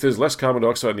 if there's less carbon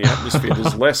dioxide in the atmosphere,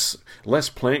 there's less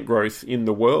plant growth in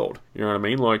the world.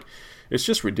 Like, it's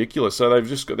just ridiculous. So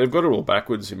they've got it all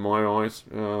backwards in my eyes.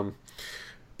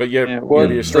 But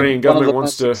the Australian government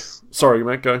wants to... Sorry,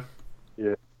 mate, go.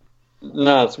 Yeah.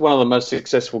 No, it's one of the most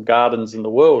successful gardens in the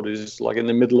world. Is like in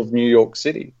the middle of New York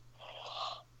City.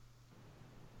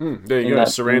 There you go,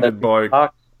 surrounded by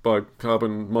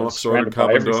carbon monoxide and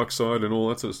carbon dioxide and all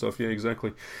that sort of stuff. Yeah,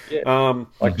 exactly. Yeah,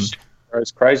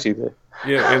 it's crazy there.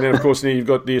 Yeah, and then of course now you've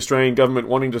got the Australian government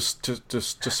wanting to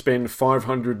spend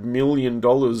 $500 million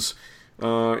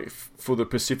for the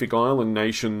Pacific Island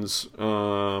nations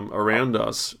around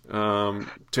us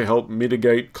to help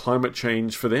mitigate climate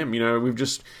change for them.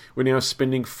 We're now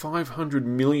spending $500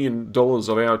 million of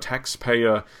our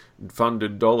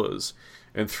taxpayer-funded dollars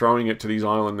and throwing it to these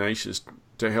island nations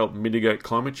to help mitigate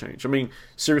climate change.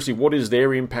 Seriously, what is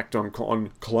their impact on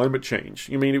climate change?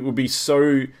 It would be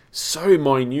so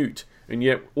minute, and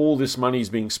yet all this money is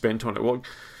being spent on it. Well,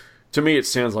 to me, it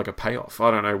sounds like a payoff.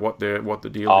 I don't know what the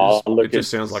deal is. Look, it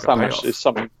just sounds like a payoff. There's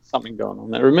something going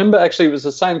on there. Remember, actually, it was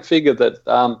the same figure that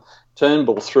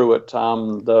Turnbull threw at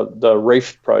the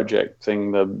reef project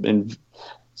thing,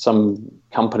 some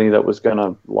company that was going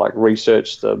to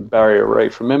research the barrier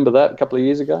reef. Remember that a couple of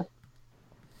years ago?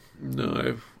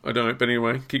 No, I don't. But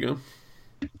anyway, keep going.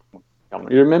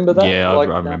 You remember that? Yeah, I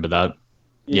remember that.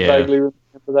 You vaguely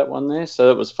remember that one there? So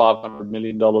it was $500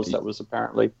 million that was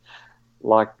apparently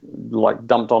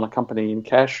dumped on a company in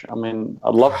cash. I'd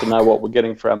love to know what we're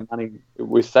getting for our money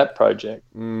with that project.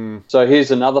 So here's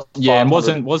another. Yeah, and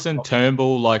wasn't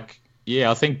Turnbull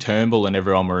I think Turnbull and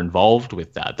everyone were involved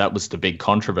with that. That was the big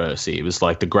controversy. It was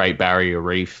like the Great Barrier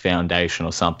Reef Foundation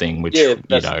or something, which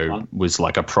was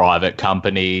like a private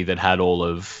company that had all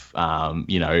of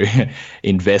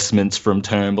investments from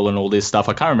Turnbull and all this stuff.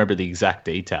 I can't remember the exact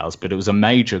details, but it was a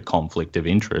major conflict of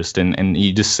interest, and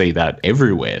you just see that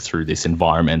everywhere through this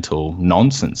environmental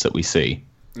nonsense that we see.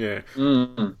 Yeah.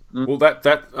 Well,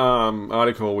 that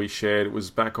article we shared, it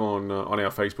was back on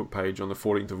our Facebook page on the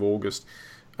 14th of August.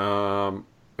 And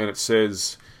it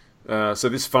says, so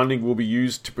this funding will be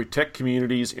used to protect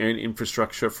communities and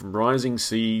infrastructure from rising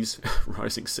seas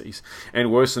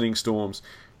and worsening storms,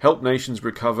 help nations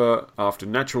recover after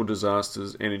natural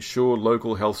disasters, and ensure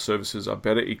local health services are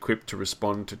better equipped to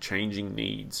respond to changing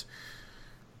needs.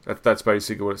 That's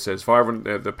basically what it says.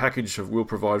 The package will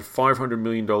provide $500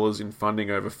 million in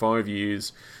funding over 5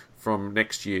 years from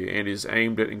next year, and is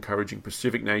aimed at encouraging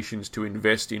Pacific nations to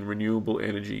invest in renewable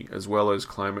energy as well as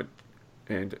climate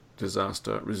and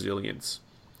disaster resilience.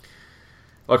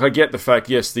 I get the fact,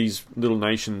 yes, these little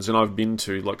nations, and I've been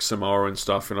to Samoa and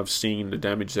stuff, and I've seen the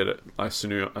damage that a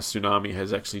tsunami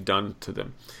has actually done to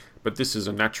them. But this is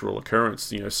a natural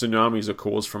occurrence. Tsunamis are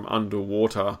caused from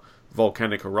underwater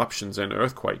volcanic eruptions and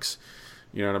earthquakes.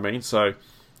 You know what I mean? So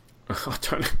I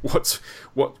don't know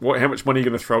how much money you're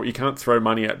going to throw. You can't throw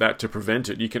money at that to prevent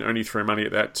it. You can only throw money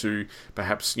at that to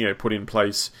perhaps put in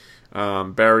place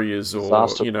barriers or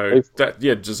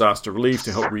disaster relief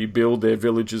to help rebuild their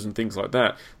villages and things like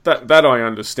that. That I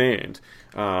understand.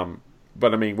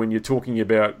 But I mean, when you're talking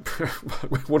about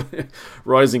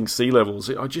rising sea levels,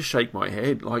 I just shake my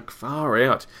head, like, far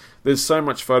out. There's so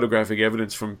much photographic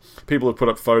evidence from people have put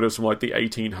up photos from like the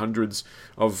 1800s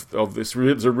of this.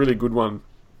 It's a really good one.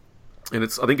 And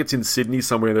I think it's in Sydney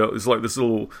somewhere. There's like this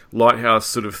little lighthouse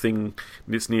sort of thing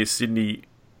that's near Sydney,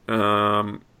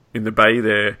 in the bay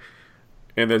there.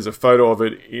 And there's a photo of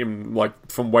it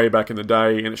from way back in the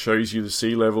day, and it shows you the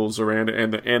sea levels around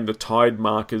it and the tide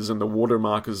markers and the water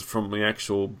markers from the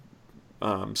actual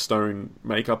stone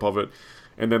makeup of it.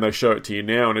 And then they show it to you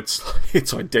now, and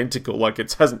it's identical. Like,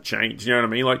 it hasn't changed. You know what I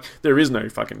mean? Like, there is no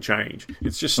fucking change.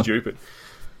 It's just stupid.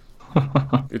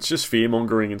 It's just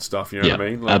fear-mongering and stuff, you know what I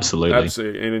mean? Like, absolutely.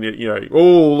 And,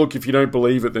 oh, look, if you don't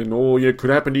believe it, then, it could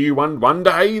happen to you one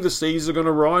day. The seas are going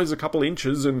to rise a couple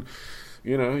inches and,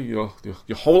 your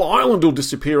whole island will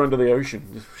disappear under the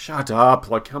ocean. Shut up.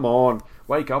 Like, come on.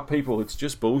 Wake up, people. It's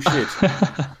just bullshit.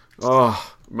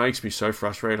 Oh, it makes me so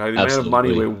frustrated. The amount of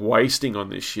money we're wasting on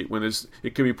this shit when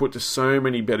it could be put to so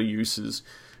many better uses.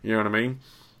 You know what I mean?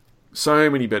 So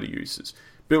many better uses.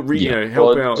 Help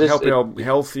our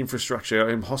health infrastructure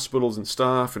and hospitals and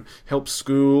staff, and help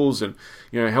schools, and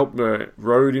help the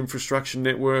road infrastructure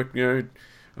network. You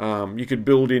could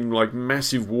build in like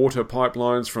massive water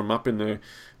pipelines from up in the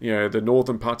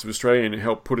northern parts of Australia and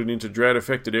help put it into drought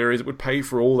affected areas. It would pay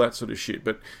for all that sort of shit.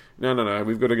 But no,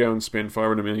 we've got to go and spend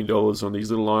 $500 million on these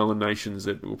little island nations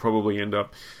that will probably end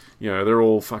up, they're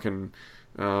all fucking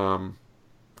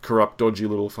corrupt, dodgy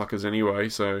little fuckers anyway.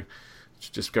 So.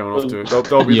 Just going off to it.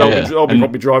 They'll be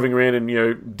probably driving around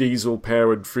in diesel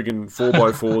powered friggin'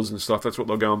 4x4s and stuff. That's what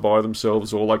they'll go and buy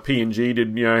themselves. Or like PNG did.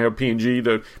 How PNG,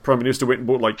 the Prime Minister, went and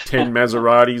bought like 10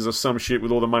 Maseratis or some shit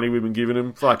with all the money we've been giving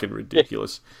him. Fucking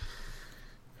ridiculous.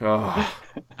 Oh,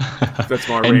 that's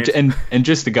my rant. And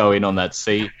just to go in on that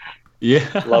sea,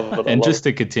 just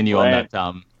to continue on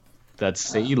that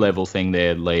sea level thing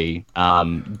there, Lee.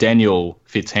 Daniel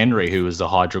Fitzhenry, who was a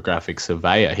hydrographic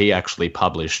surveyor, he actually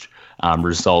published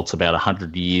results about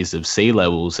 100 years of sea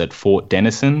levels at Fort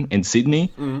Denison in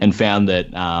Sydney, and found that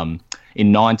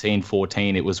in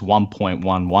 1914 it was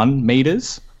 1.11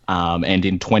 metres, and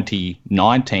in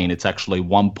 2019 it's actually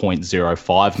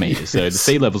 1.05 metres. So the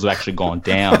sea levels have actually gone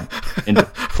down in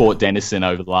Fort Denison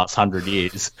over the last 100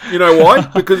 years. You know why?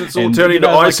 Because it's all turning to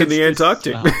ice in the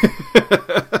Antarctic.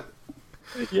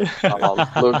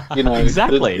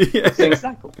 Exactly.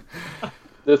 Exactly.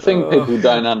 The thing people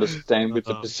don't understand with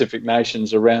the Pacific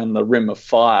nations around the Rim of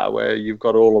Fire, where you've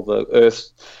got all of the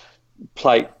Earth's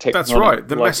plate tectonic, that's right,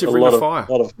 the massive Ring of Fire,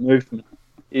 a lot of movement,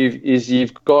 is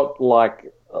you've got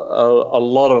like a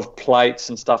lot of plates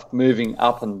and stuff moving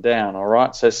up and down. All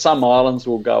right, so some islands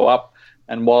will go up,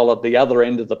 and while at the other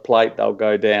end of the plate they'll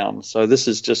go down. So this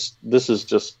is just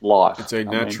life. It's a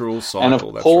natural cycle. And of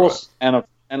course, right.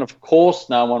 and of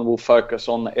course, no one will focus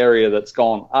on the area that's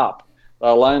gone up.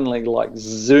 They'll only like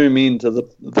zoom into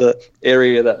the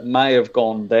area that may have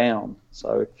gone down.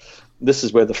 So this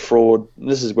is where all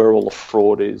the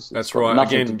fraud is. That's right.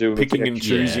 Again, picking and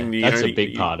choosing that's a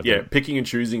big part of it. Yeah, picking and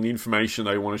choosing the information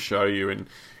they want to show you, and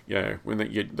when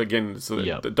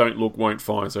the don't look won't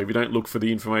find. So if you don't look for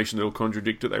the information that'll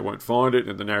contradict it, they won't find it,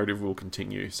 and the narrative will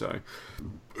continue. So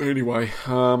anyway,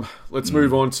 let's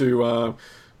move on to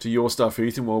your stuff,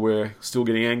 Ethan. While we're still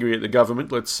getting angry at the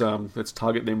government, let's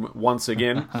target them once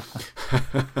again.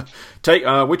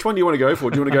 Which one do you want to go for?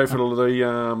 Do you want to go for the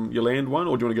your land one,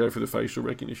 or do you want to go for the facial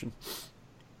recognition?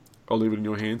 I'll leave it in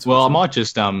your hands. Well, I might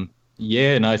just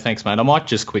thanks, mate. I might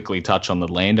just quickly touch on the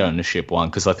land ownership one,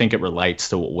 because I think it relates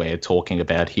to what we're talking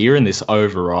about here and this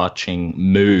overarching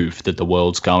move that the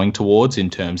world's going towards in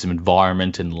terms of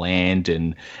environment and land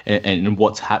and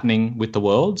what's happening with the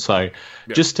world. So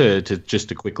just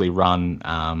to quickly run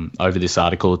over this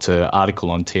article, it's an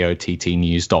article on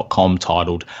tottnews.com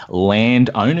titled "Land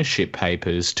Ownership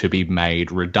Papers to be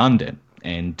Made Redundant."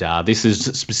 And this is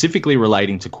specifically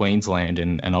relating to Queensland,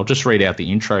 and I'll just read out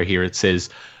the intro here. It says,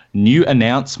 "New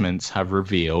announcements have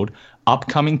revealed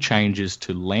upcoming changes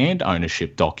to land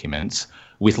ownership documents,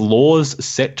 with laws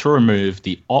set to remove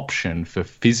the option for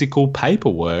physical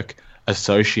paperwork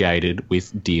associated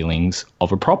with dealings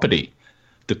of a property.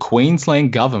 The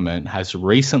Queensland government has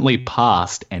recently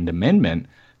passed an amendment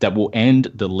that will end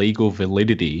the legal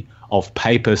validity of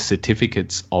paper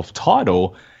certificates of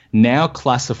title, now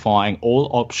classifying all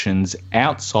options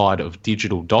outside of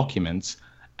digital documents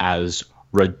as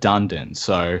redundant."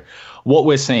 So what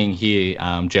we're seeing here,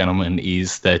 gentlemen,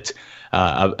 is that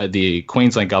the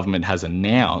Queensland government has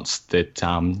announced that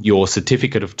your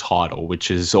certificate of title,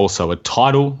 which is also a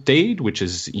title deed, which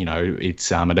is,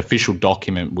 it's an official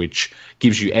document which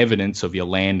gives you evidence of your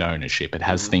land ownership. It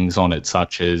has things on it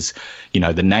such as,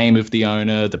 the name of the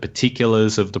owner, the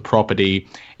particulars of the property,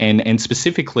 and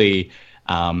specifically,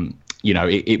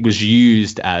 it was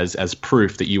used as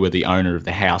proof that you were the owner of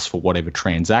the house for whatever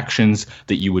transactions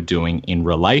that you were doing in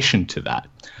relation to that.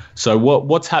 So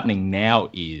what's happening now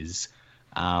is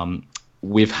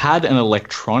we've had an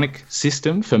electronic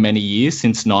system for many years,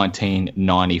 since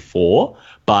 1994,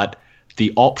 but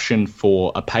the option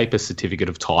for a paper certificate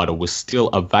of title was still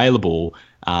available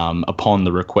upon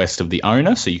the request of the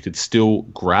owner, so you could still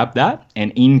grab that.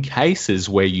 And in cases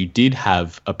where you did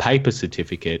have a paper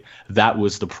certificate, that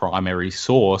was the primary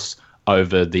source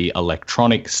over the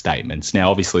electronic statements.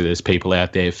 Now, obviously, there's people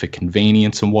out there for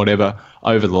convenience and whatever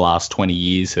over the last 20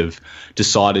 years have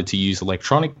decided to use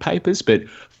electronic papers, but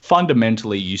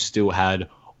fundamentally, you still had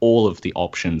all of the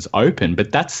options open.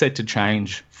 But that's set to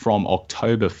change from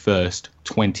October 1st,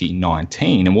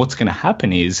 2019. And what's going to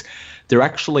happen is they're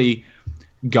actually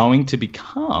going to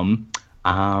become,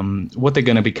 what they're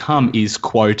going to become is,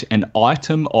 quote, an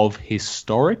item of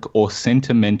historic or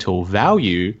sentimental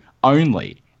value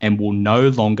only, and will no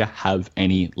longer have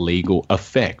any legal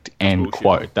effect, end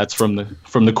quote. That's from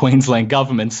the Queensland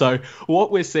government. So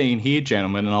what we're seeing here,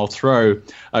 gentlemen, and I'll throw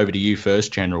over to you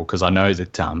first, General, because I know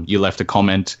that you left a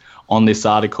comment on this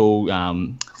article.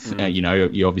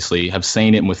 You obviously have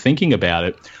seen it and were thinking about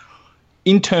it.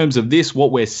 In terms of this,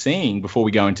 what we're seeing, before we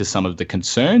go into some of the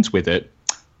concerns with it,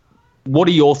 what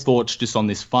are your thoughts just on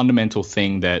this fundamental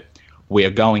thing that we are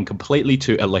going completely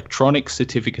to electronic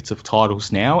certificates of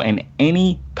titles now, and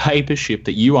any paper ship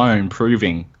that you own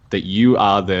proving that you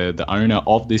are the owner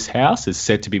of this house is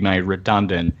set to be made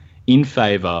redundant in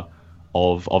favour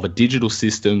of a digital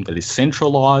system that is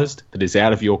centralised, that is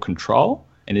out of your control,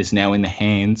 and is now in the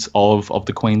hands of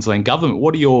the Queensland government?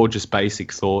 What are your just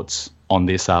basic thoughts on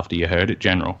this after you heard it,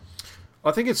 General?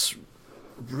 I think it's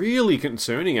really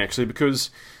concerning, actually,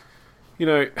 because,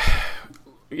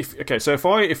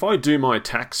 if I do my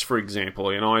tax, for example,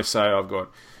 and I say I've got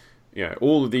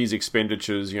all of these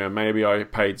expenditures, maybe I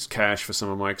paid cash for some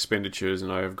of my expenditures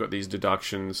and I've got these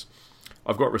deductions,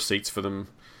 I've got receipts for them.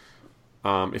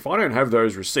 If I don't have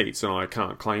those receipts and I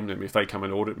can't claim them, if they come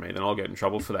and audit me, then I'll get in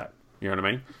trouble for that. You know what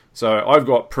I mean? So I've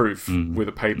got proof with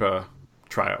a paper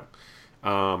trail.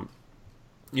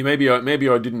 Maybe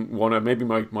I didn't want to, maybe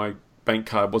my bank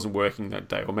card wasn't working that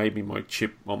day, or maybe my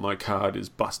chip on my card is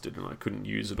busted and I couldn't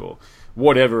use it, or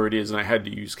whatever it is, and I had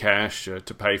to use cash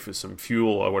to pay for some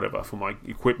fuel or whatever for my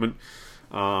equipment,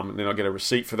 and then I get a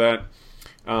receipt for that.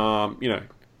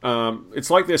 It's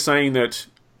like they're saying that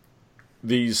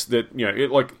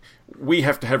we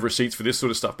have to have receipts for this sort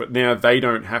of stuff, but now they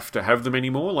don't have to have them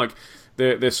anymore. Like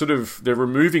they're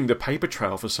removing the paper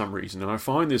trail for some reason, and I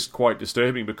find this quite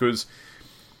disturbing because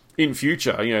in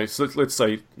future, so let's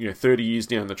say 30 years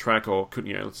down the track, or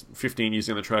 15 years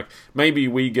down the track, maybe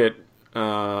we get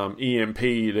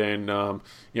EMP'd, and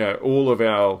all of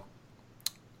our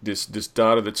this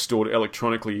data that's stored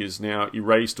electronically is now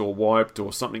erased or wiped,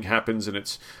 or something happens and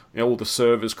it's all the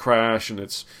servers crash, and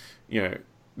it's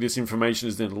this information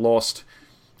is then lost.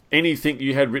 Anything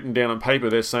you had written down on paper,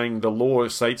 they're saying the law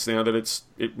states now that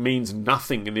it means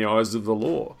nothing in the eyes of the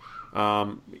law.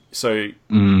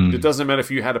 It doesn't matter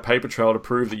if you had a paper trail to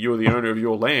prove that you were the owner of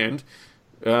your land.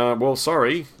 Well,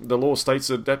 sorry, the law states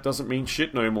that doesn't mean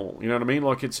shit no more. You know what I mean?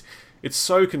 Like it's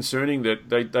so concerning that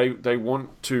they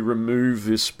want to remove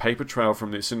this paper trail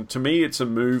from this, and to me, it's a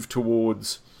move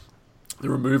towards the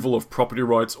removal of property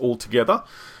rights altogether.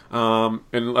 And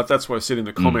that's why I said in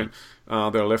the comment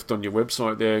that I left on your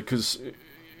website there, because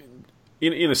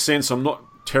in a sense, I'm not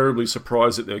terribly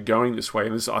surprised that they're going this way,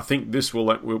 and I think this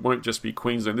won't just be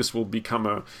Queensland. This will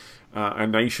become a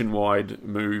nationwide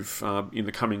move in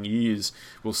the coming years.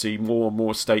 We'll see more and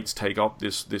more states take up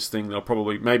this thing.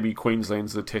 Maybe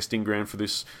Queensland's the testing ground for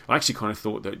this. I actually kind of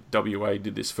thought that WA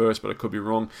did this first, but I could be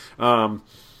wrong.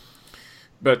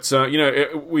 But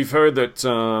we've heard that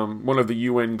one of the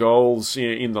UN goals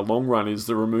in the long run is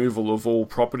the removal of all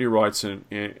property rights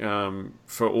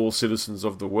for all citizens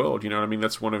of the world. You know what I mean?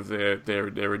 That's one of their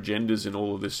agendas in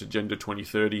all of this, Agenda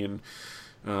 2030 and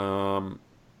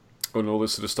all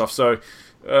this sort of stuff. So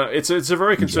it's a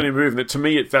very concerning move, and to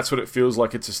me, that's what it feels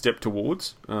like. It's a step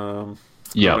towards. I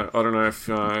don't know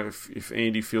if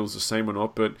Andy feels the same or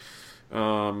not, but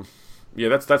yeah,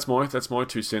 that's my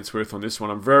 2 cents worth on this one.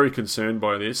 I'm very concerned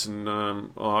by this, and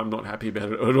I'm not happy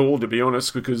about it at all, to be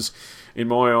honest, because in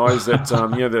my eyes, that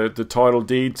the title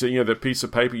deed to the piece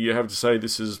of paper you have to say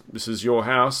this is your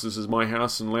house, this is my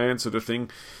house and land sort of thing,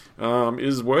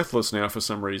 is worthless now for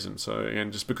some reason. So,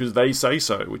 and just because they say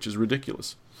so, which is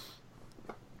ridiculous.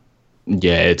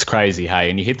 Yeah, it's crazy, hey,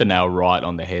 and you hit the nail right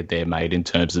on the head there, mate, in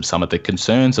terms of some of the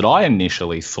concerns that I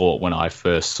initially thought when I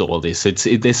first saw this.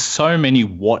 There's so many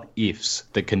what-ifs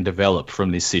that can develop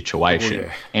from this situation. Oh,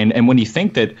 yeah. And when you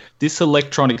think that this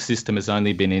electronic system has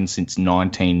only been in since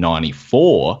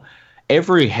 1994,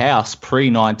 every house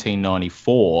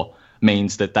pre-1994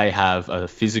 means that they have a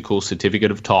physical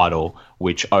certificate of title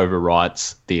which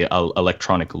overwrites the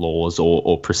electronic laws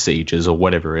or procedures or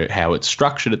whatever, how it's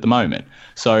structured at the moment.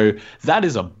 So that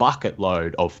is a bucket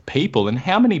load of people. And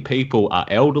how many people are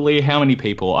elderly? How many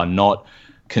people are not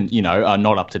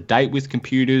up to date with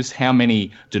computers? How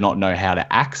many do not know how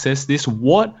to access this?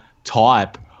 What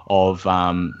type,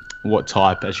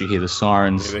 as you hear the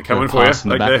sirens, they're coming for you.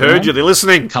 Like they heard you, they're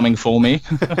listening. Coming for me.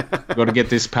 Got to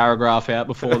get this paragraph out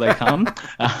before they come.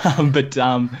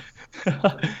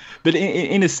 But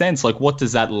in a sense, like, what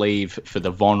does that leave for the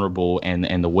vulnerable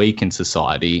and the weak in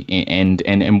society?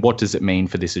 And what does it mean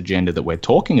for this agenda that we're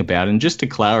talking about? And just to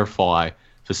clarify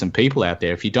for some people out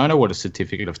there, if you don't know what a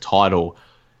certificate of title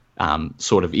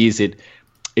sort of is,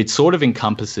 it sort of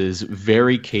encompasses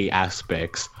very key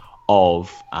aspects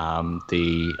of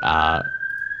the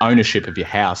ownership of your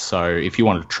house. So if you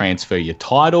want to transfer your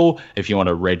title, if you want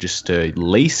to register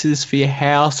leases for your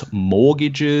house,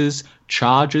 mortgages,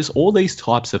 charges, all these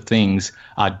types of things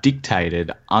are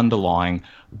dictated underlying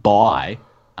by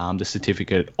the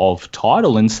certificate of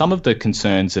title. And some of the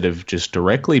concerns that have just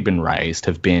directly been raised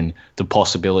have been the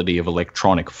possibility of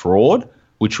electronic fraud,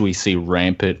 which we see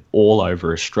rampant all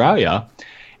over Australia.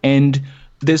 And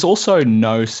there's also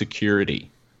no security.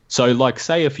 So, like,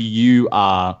 say if you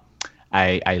are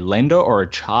a lender or a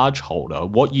charge holder,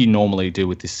 what you normally do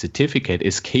with this certificate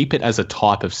is keep it as a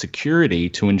type of security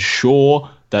to ensure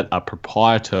that a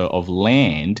proprietor of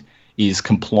land is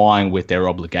complying with their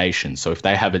obligations. So if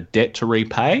they have a debt to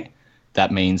repay,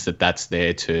 that means that that's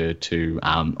there to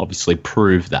obviously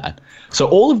prove that. So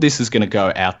all of this is going to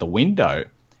go out the window.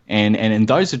 And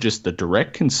those are just the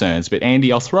direct concerns. But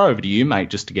Andy, I'll throw over to you, mate,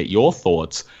 just to get your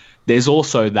thoughts. There's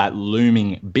also that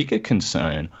looming bigger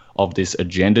concern of this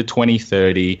Agenda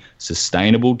 2030,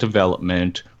 sustainable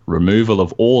development, removal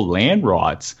of all land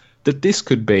rights, that this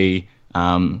could be,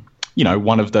 one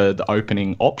of the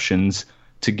opening options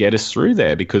to get us through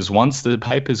there. Because once the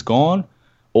paper's gone,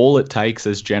 all it takes,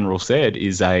 as General said,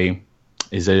 is a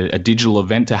digital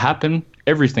event to happen.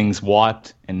 Everything's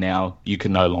wiped, and now you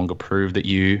can no longer prove that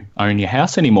you own your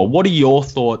house anymore. What are your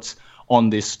thoughts on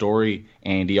this story,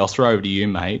 Andy? I'll throw over to you,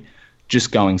 mate,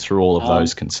 just going through all of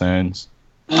those concerns.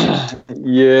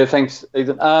 Yeah, thanks,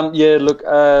 Ethan. Look,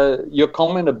 your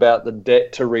comment about the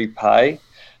debt to repay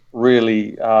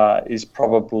really is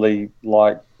probably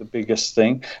like the biggest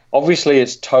thing. Obviously,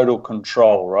 it's total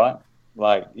control, right?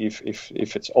 Like if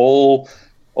it's all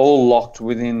locked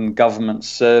within government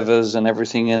servers and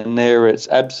everything in there, it's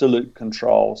absolute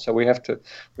control. So we have to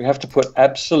put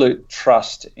absolute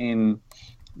trust in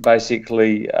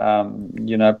basically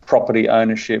property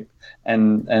ownership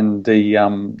and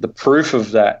the proof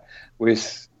of that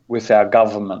with our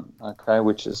government, okay,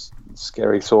 which is a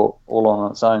scary thought all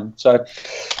on its own. So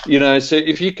so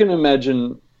if you can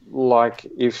imagine, like,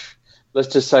 if, let's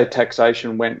just say,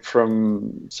 taxation went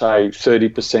from, say,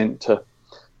 30% to,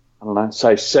 I don't know,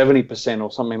 say 70%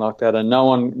 or something like that, and no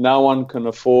one can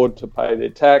afford to pay their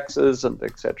taxes, and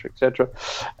et cetera,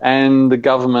 and the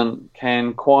government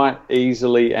can quite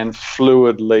easily and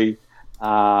fluidly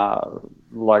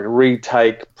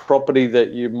retake property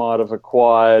that you might have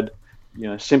acquired,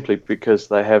 simply because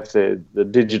they have the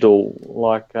digital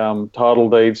title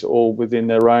deeds all within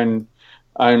their own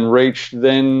reach.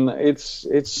 Then it's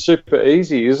super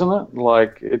easy, isn't it?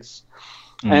 Like, it's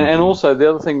and also the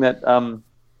other thing that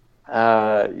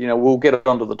we'll get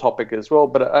onto the topic as well,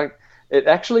 but it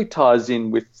actually ties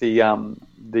in with the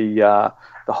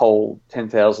whole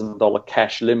 $10,000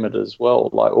 cash limit as well,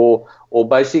 or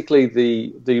basically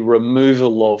the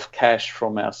removal of cash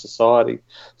from our society.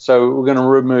 So we're going to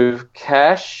remove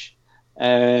cash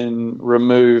and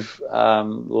remove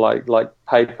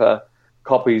paper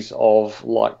copies of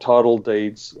title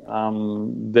deeds.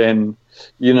 Then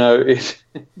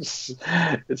it's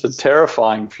a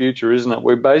terrifying future, isn't it?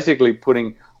 We're basically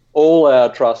putting all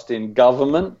our trust in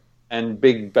government and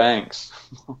big banks.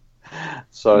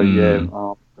 So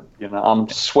I'm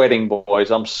sweating,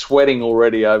 boys. I'm sweating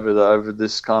already over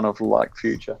this kind of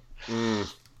future.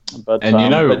 But And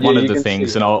but one of you the can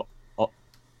things, see- and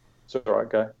it's all right.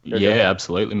 Go. yeah,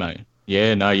 absolutely, mate.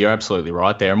 Yeah, no, you're absolutely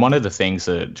right there. And one of the things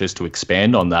that, just to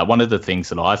expand on that, one of the things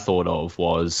that I thought of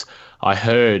was I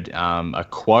heard a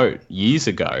quote years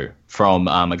ago from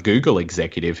a Google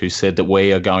executive who said that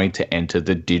we are going to enter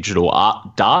the digital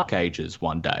dark ages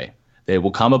one day. There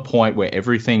will come a point where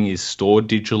everything is stored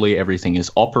digitally, everything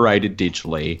is operated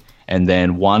digitally, and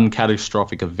then one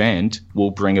catastrophic event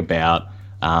will bring about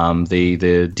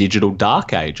the digital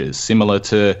dark ages, similar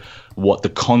to what the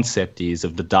concept is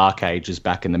of the dark ages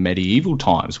back in the medieval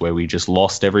times, where we just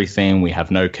lost everything. We have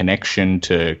no connection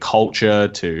to culture,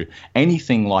 to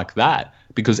anything like that,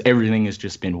 because everything has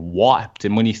just been wiped.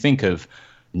 And when you think of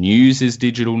news is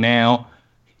digital now,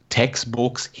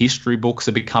 textbooks, history books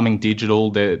are becoming digital.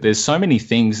 There's so many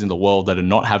things in the world that are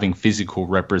not having physical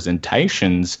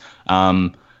representations,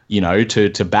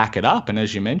 to back it up. And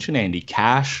as you mentioned, Andy,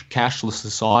 cashless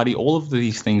society, all of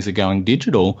these things are going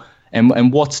digital.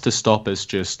 And what's to stop us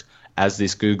just, as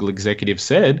this Google executive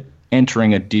said,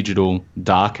 entering a digital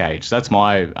dark age? That's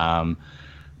my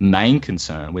main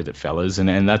concern with it, fellas.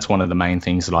 And that's one of the main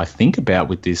things that I think about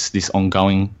with this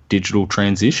ongoing digital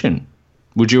transition.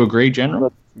 Would you agree,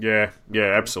 General? Yeah,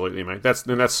 absolutely, mate.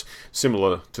 That's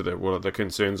similar to what the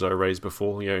concerns I raised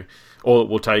before. All it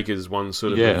will take is one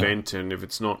sort of event, and if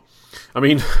it's not, I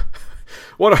mean,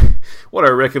 what I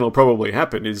reckon will probably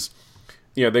happen is,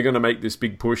 they're going to make this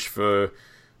big push for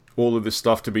all of this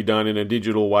stuff to be done in a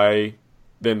digital way.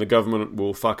 Then the government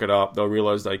will fuck it up. They'll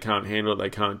realise they can't handle it. They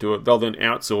can't do it. They'll then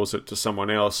outsource it to someone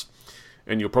else.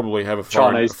 And you'll probably have a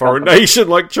foreign nation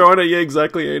like China. Yeah,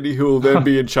 exactly, Andy, who will then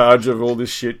be in charge of all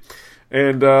this shit.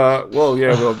 And,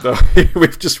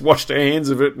 we've just washed our hands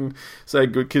of it and say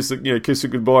kiss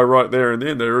it goodbye right there and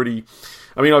then. They're already...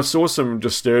 I mean, I saw some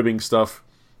disturbing stuff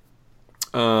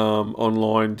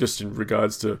online just in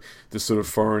regards to this sort of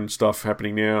foreign stuff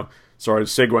happening now. Sorry,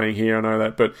 segueing here, I know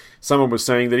that, but someone was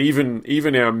saying that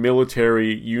even our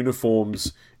military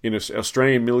uniforms,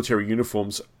 Australian military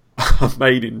uniforms, are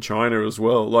made in China as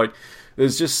well. Like,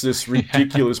 there's just this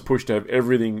ridiculous push to have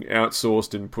everything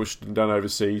outsourced and pushed and done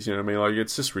overseas. You know what I mean? Like,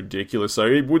 it's just ridiculous. So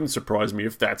it wouldn't surprise me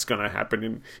if that's going to happen.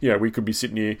 And, we could be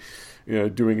sitting here,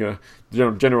 doing a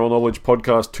general knowledge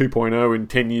podcast 2.0 in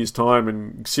 10 years' time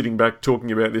and sitting back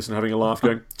talking about this and having a laugh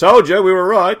going, told you, we were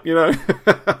right,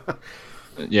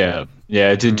 Yeah.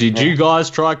 Did you guys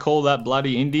try call that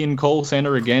bloody Indian call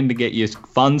center again to get your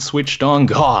funds switched on?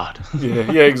 God.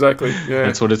 Yeah, exactly. Yeah.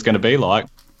 That's what it's going to be like.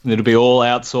 It'll be all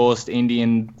outsourced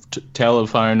Indian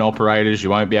telephone operators you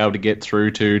won't be able to get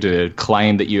through to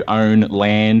claim that you own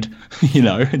land.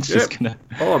 It's just going to...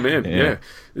 Oh, man, yeah.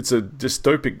 It's a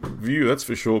dystopic view, that's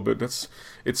for sure, but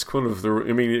it's kind of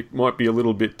it might be a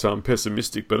little bit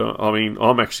pessimistic, but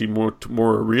I'm actually more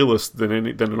a realist than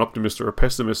an optimist or a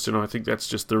pessimist, and I think that's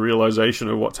just the realization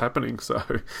of what's happening. So,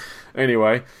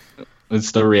 anyway,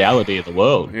 it's the reality of the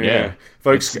world. Yeah.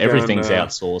 Folks, everything's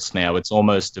outsourced now. It's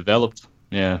almost developed.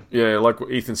 Yeah. Yeah, like what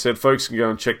Ethan said, folks can go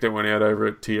and check that one out over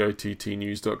at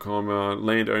tottnews.com.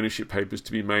 Land ownership papers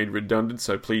to be made redundant,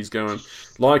 so please go and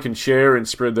like and share and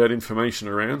spread that information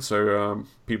around so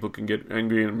people can get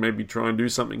angry and maybe try and do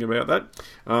something about that.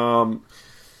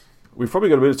 We've probably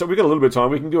got a little bit of time.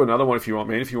 We can do another one if you want,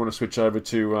 man, if you want to switch over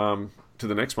to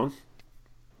the next one.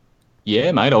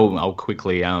 Yeah, mate, I'll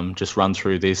quickly just run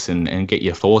through this and get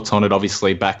your thoughts on it.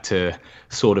 Obviously, back to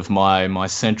sort of my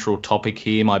central topic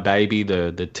here, my baby,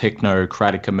 the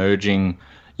technocratic emerging,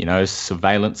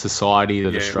 surveillance society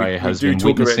that Australia has been witnessing.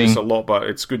 We do talk about this a lot, but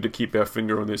it's good to keep our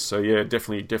finger on this. So, yeah,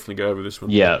 definitely go over this one.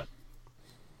 Yeah,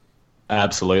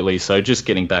 absolutely. So just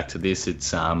getting back to this,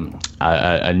 it's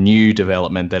a new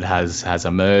development that has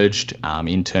emerged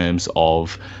in terms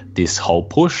of this whole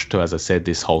push to, as I said,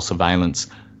 this whole surveillance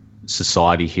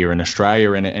society here in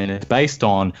Australia, and it's based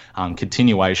on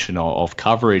continuation of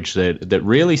coverage that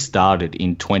really started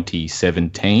in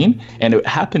 2017, and it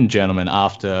happened, gentlemen,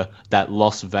 after that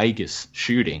Las Vegas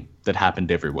shooting that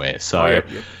happened everywhere. So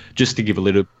just to give a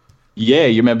little... Yeah,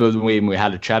 you remember when we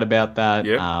had a chat about that?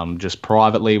 Yep. Just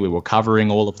privately, we were covering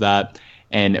all of that.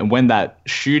 And when that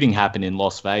shooting happened in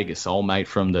Las Vegas, old mate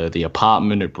from the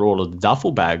apartment who brought all the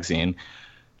duffel bags in,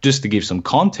 just to give some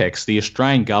context, the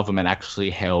Australian government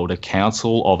actually held a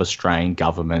Council of Australian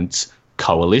Governments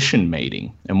coalition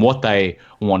meeting. And what they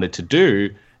wanted to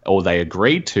do, or they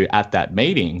agreed to at that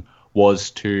meeting,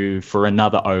 was for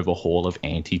another overhaul of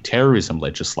anti-terrorism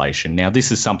legislation. Now,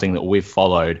 this is something that we've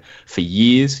followed for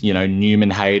years.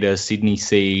 Newman Hayter, Sydney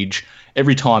Siege.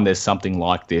 Every time there's something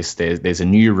like this, there's a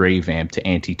new revamp to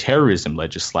anti-terrorism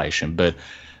legislation. But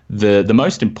the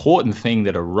most important thing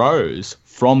that arose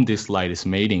from this latest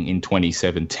meeting in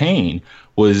 2017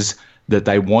 was that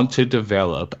they want to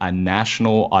develop a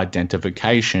national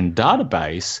identification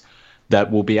database that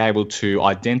will be able to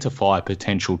identify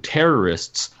potential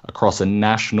terrorists across a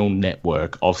national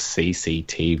network of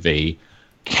CCTV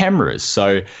cameras.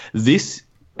 So this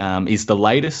is the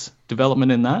latest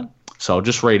development in that. So I'll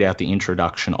just read out the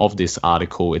introduction of this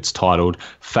article. It's titled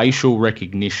Facial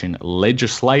Recognition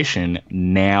Legislation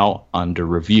Now Under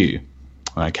Review.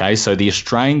 Okay, so the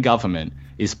Australian government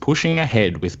is pushing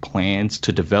ahead with plans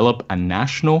to develop a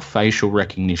national facial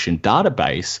recognition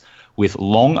database with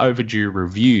long overdue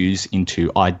reviews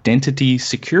into identity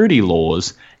security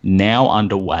laws now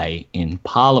underway in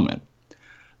Parliament.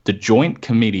 The Joint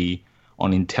Committee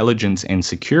on Intelligence and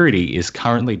Security is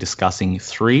currently discussing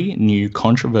 3 new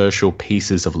controversial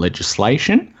pieces of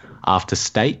legislation after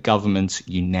state governments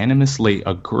unanimously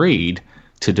agreed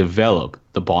to develop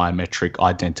the biometric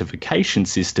identification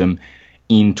system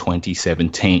in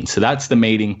 2017. So that's the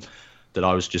meeting that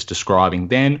I was just describing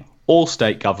then. All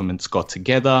state governments got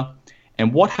together.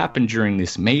 And what happened during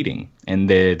this meeting? And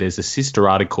there's a sister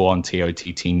article on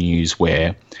TOTT News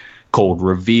called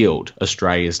Revealed,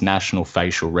 Australia's National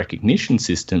Facial Recognition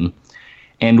System.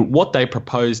 And what they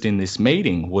proposed in this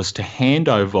meeting was to hand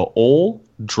over all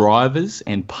drivers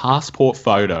and passport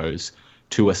photos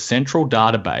to a central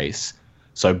database.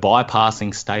 So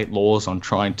bypassing state laws on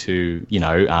trying to,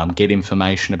 get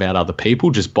information about other people,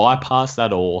 just bypass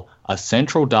that all, a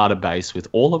central database with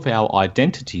all of our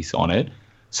identities on it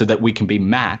so that we can be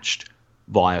matched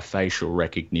via facial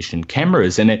recognition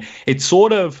cameras. And it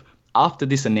sort of, after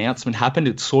this announcement happened,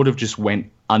 it sort of just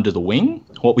went under the wing.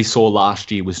 What we saw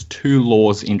last year was 2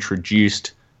 laws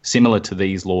introduced similar to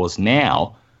these laws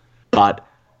now, but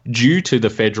due to the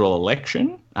federal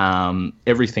election,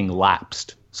 everything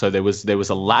lapsed. So there was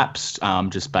a lapse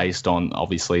just based on,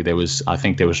 obviously, I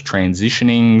think there was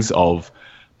transitionings of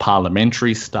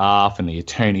parliamentary staff and the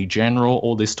Attorney General,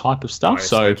 all this type of stuff. Right,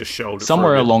 so just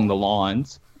somewhere along the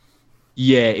lines,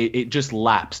 it just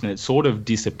lapsed and it sort of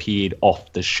disappeared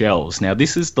off the shelves. Now,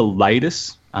 this is the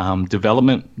latest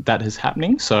development that is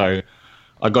happening. So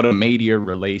I got a media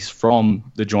release from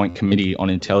the Joint Committee on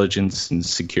Intelligence and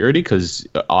Security because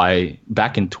I,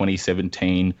 back in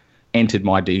 2017, entered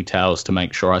my details to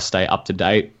make sure I stay up to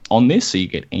date on this, so you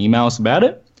get emails about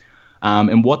it.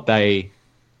 And what they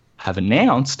have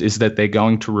announced is that they're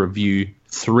going to review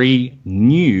 3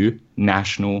 new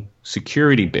national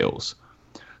security bills.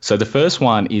 So the first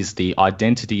one is the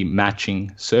Identity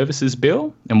Matching Services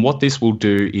Bill. And what this will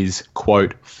do is,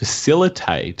 quote,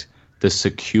 facilitate the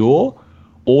secure,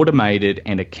 automated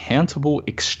and accountable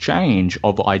exchange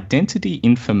of identity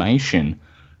information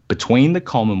between the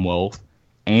Commonwealth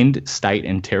and state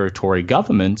and territory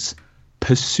governments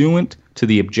pursuant to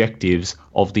the objectives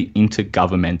of the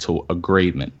Intergovernmental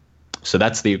Agreement. So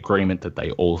that's the agreement that they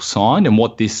all signed. And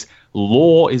what this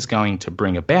law is going to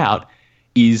bring about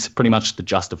is pretty much the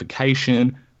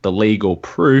justification, the legal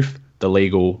proof, the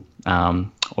legal,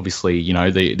 obviously,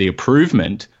 the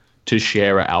approvement to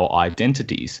share our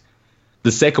identities.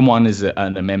 The second one is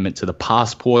an amendment to the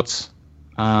passports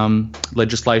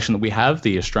legislation that we have,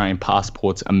 the Australian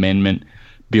Passports Amendment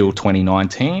Bill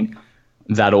 2019.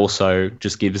 That also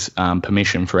just gives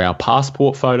permission for our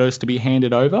passport photos to be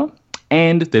handed over.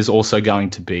 And there's also going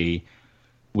to be,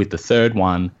 with the third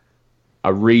one,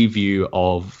 a review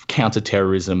of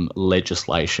counterterrorism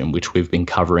legislation, which we've been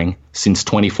covering since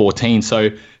 2014. So,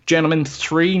 gentlemen,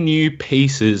 3 new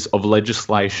pieces of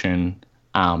legislation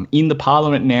in the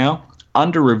Parliament now,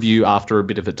 under review after a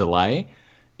bit of a delay.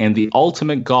 And the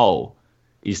ultimate goal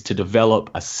is to develop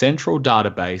a central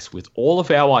database with all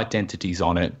of our identities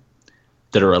on it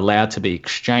that are allowed to be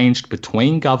exchanged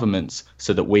between governments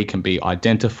so that we can be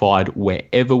identified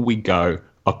wherever we go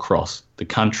across the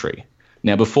country.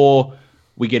 Now, before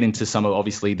we get into some of,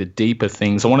 obviously, the deeper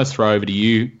things, I want to throw over to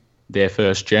you there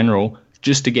first, General,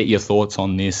 just to get your thoughts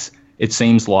on this. It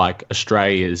seems like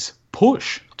Australia's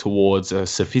push towards a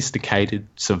sophisticated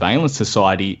surveillance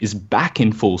society is back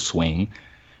in full swing,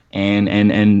 and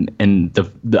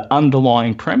the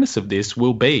underlying premise of this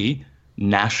will be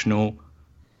national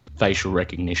facial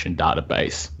recognition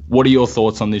database. What are your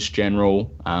thoughts on this,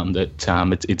 General?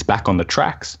 It's back on the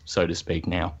tracks, so to speak,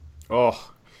 now.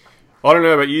 Oh, I don't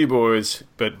know about you boys,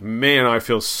 but man, I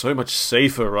feel so much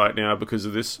safer right now because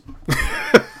of this.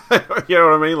 You know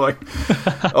what I mean? Like,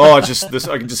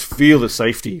 I can just feel the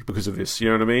safety because of this. You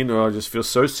know what I mean? I just feel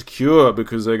so secure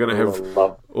because they're going to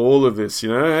have all of this,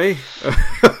 hey?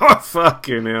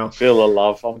 Fucking hell. Feel the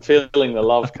love. I'm feeling the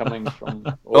love coming from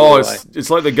all the way. It's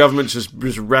like the government just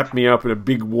wrapped me up in a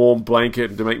big warm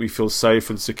blanket to make me feel safe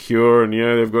and secure, and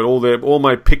they've got all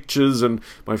my pictures and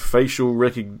my facial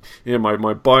my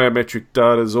biometric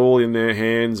data's all in their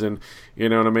hands, and you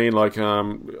know what I mean? Like,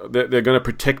 they're going to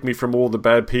protect me from all the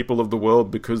bad people of the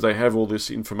world because they have all this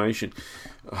information.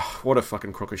 Oh, what a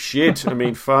fucking crock of shit. I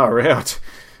mean, far out.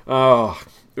 Oh,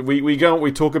 we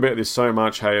talk about this so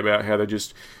much, hey, about how they're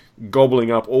just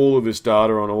gobbling up all of this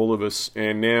data on all of us,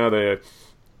 and now they're,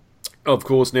 of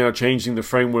course, now changing the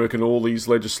framework and all these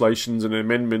legislations and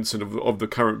amendments of the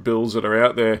current bills that are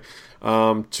out there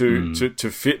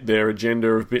to fit their agenda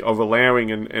of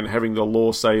allowing and having the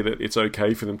law say that it's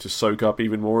okay for them to soak up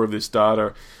even more of this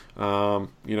data,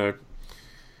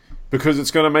 because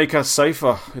it's going to make us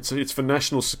safer. It's for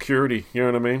national security. You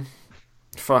know what I mean?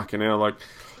 Fucking hell, like.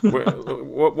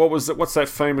 What was that? What's that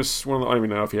famous one? I don't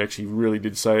even know if he actually really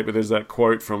did say it, but there's that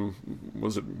quote from,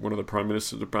 was it one of the prime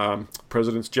ministers,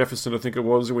 presidents, Jefferson, I think it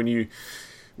was, when you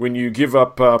give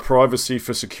up privacy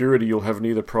for security, you'll have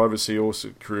neither privacy or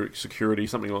security,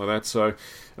 something like that. So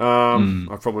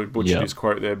I probably butchered his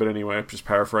quote there, but anyway, I'm just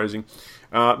paraphrasing.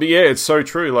 But yeah, it's so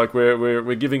true. Like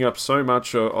we're giving up so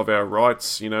much of our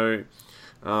rights, and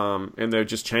they're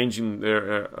just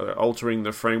they're altering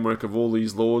the framework of all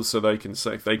these laws so they can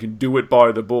do it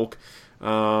by the book,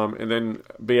 and then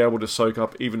be able to soak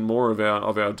up even more of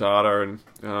our data, and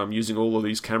using all of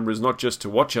these cameras not just to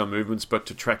watch our movements but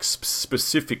to track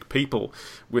specific people,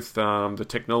 with the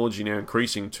technology now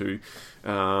increasing to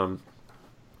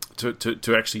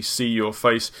actually see your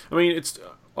face. I mean,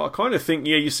 I kind of think,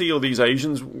 you see all these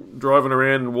Asians driving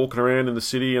around and walking around in the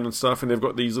city and stuff, and they've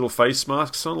got these little face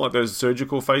masks on, like those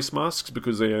surgical face masks,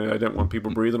 because they don't want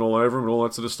people breathing all over them and all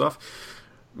that sort of stuff.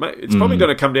 Mate, it's probably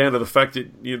going to come down to the fact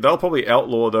that they'll probably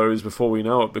outlaw those before we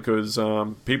know it, because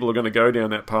people are going to go down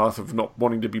that path of not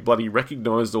wanting to be bloody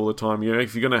recognised all the time.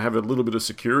 If you're going to have a little bit of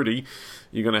security,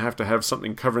 you're going to have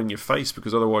something covering your face,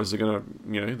 because otherwise they're going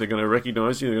to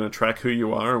recognise you, they're going to track who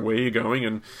you are and where you're going.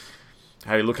 And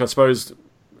hey, look, I suppose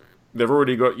they've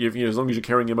already got you, as long as you're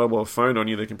carrying your mobile phone on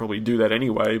you, they can probably do that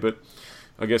anyway, but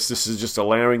I guess this is just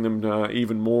allowing them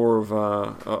even more of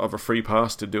a free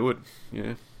pass to do it.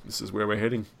 This is where we're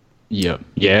heading. Yeah.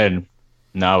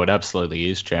 No, it absolutely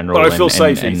is, General. But I feel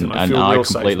safe, Ethan. I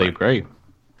completely agree.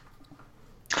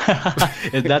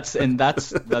 That's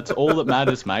all that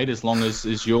matters, mate. As long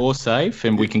as you're safe,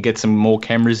 and we can get some more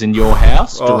cameras in your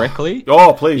house directly.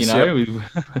 Oh, please!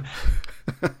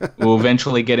 We'll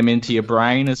eventually get them into your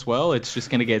brain as well. It's just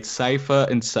going to get safer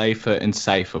and safer and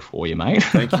safer for you, mate.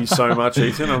 Thank you so much,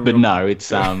 Ethan.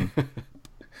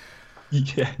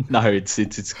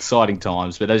 It's exciting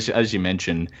times. But as you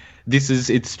mentioned,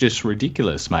 it's just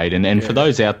ridiculous, mate. And for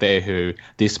those out there who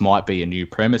this might be a new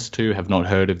premise to, have not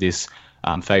heard of this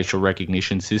facial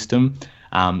recognition system,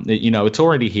 it's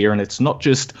already here, and it's not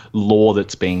just law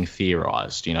that's being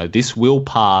theorized. This will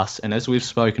pass, and as we've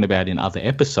spoken about in other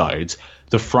episodes,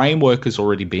 the framework is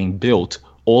already being built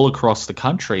all across the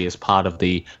country as part of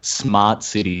the Smart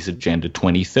Cities Agenda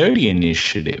 2030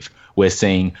 initiative. We're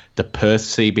seeing the Perth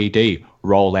CBD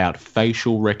roll out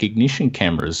facial recognition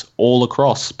cameras all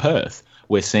across Perth.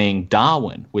 We're seeing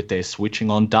Darwin with their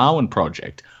Switching on Darwin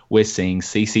project. We're seeing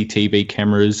CCTV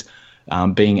cameras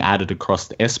being added across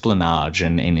the Esplanade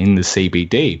and in the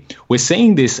CBD. We're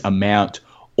seeing this amount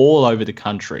all over the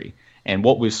country. And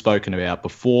what we've spoken about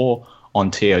before on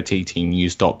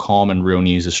TOTTnews.com and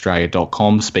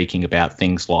realnewsaustralia.com, speaking about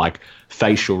things like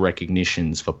facial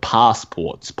recognitions for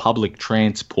passports, public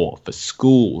transport, for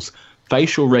schools.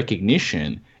 Facial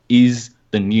recognition is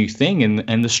the new thing,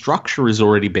 and the structure is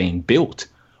already being built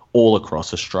all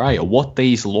across Australia. What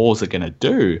these laws are going to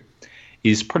do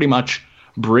is pretty much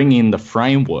bring in the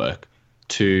framework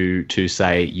to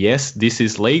say, yes, this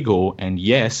is legal, and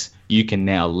yes, you can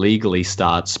now legally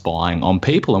start spying on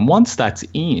people. And once that's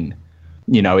in,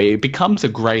 it becomes a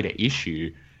greater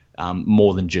issue,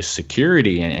 more than just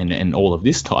security and all of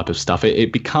this type of stuff.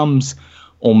 It becomes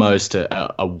almost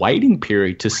a waiting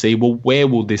period to see, well, where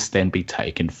will this then be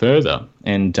taken further?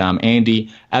 And Andy,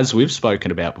 as we've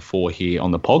spoken about before here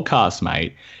on the podcast,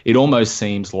 mate, it almost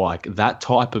seems like that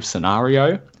type of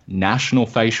scenario, national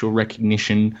facial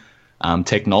recognition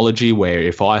technology, where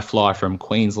if I fly from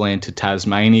Queensland to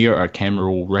Tasmania, a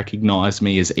camera will recognise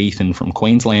me as Ethan from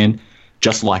Queensland,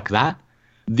 just like that.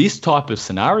 This type of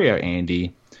scenario,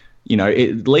 Andy,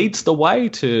 it leads the way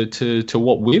to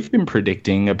what we've been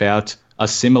predicting about a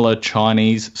similar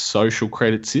Chinese social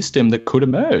credit system that could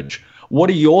emerge. What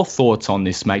are your thoughts on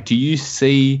this, mate? Do you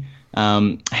see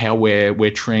how we're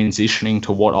transitioning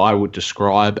to what I would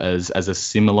describe as a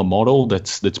similar model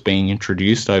that's being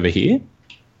introduced over here?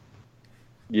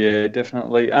 Yeah,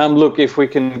 definitely. Look, if we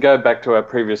can go back to our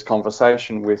previous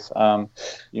conversation with,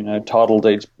 title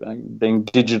deeds being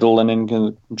digital and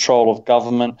in control of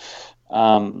government,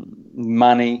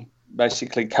 money,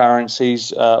 basically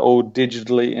currencies, all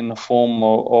digitally in the form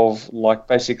of like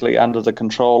basically under the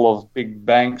control of big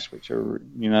banks, which are,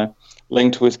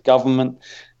 linked with government.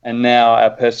 And now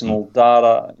our personal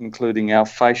data, including our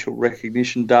facial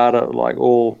recognition data, like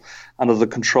all under the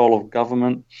control of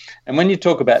government. And when you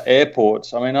talk about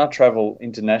airports, I mean, I travel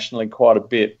internationally quite a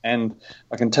bit, and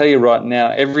I can tell you right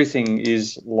now, everything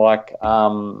is like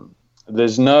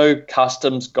there's no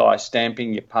customs guy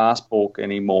stamping your passport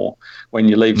anymore when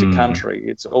you leave the country.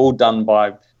 It's all done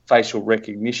by facial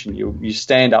recognition. You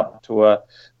stand up to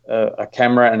a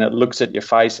camera and it looks at your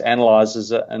face,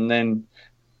 analyzes it, and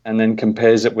then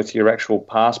compares it with your actual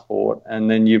passport,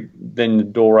 and then the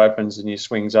door opens and your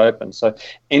swings open. So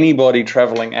anybody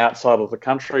travelling outside of the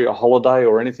country, a holiday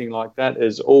or anything like that,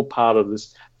 is all part of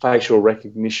this facial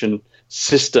recognition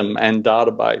system and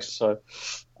database. So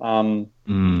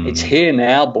it's here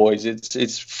now, boys.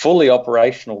 It's fully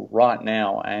operational right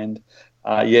now, and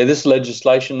this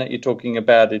legislation that you're talking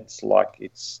about, it's so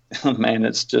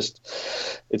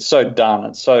done.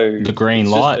 It's so the green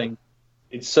light.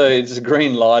 It's a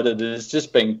green light. It's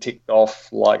just being ticked off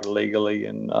like legally,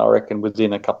 and I reckon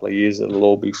within a couple of years it'll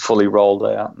all be fully rolled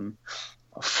out and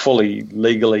fully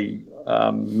legally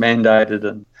mandated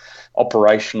and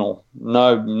operational.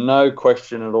 No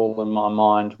question at all in my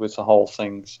mind with the whole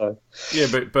thing. So yeah,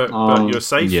 but you're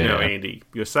safe now, Andy.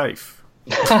 You're safe.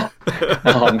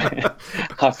 Oh man,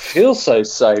 I feel so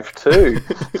safe too.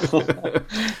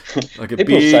 Like a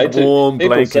big warm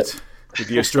blanket. With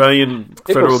the Australian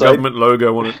federal government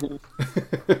logo on it.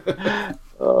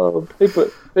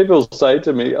 People say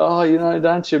to me,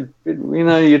 don't you,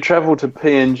 you travel to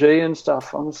PNG and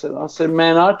stuff. I said,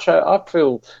 man, I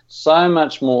feel so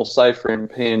much more safer in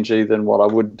PNG than what I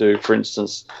would do, for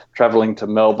instance, travelling to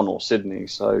Melbourne or Sydney.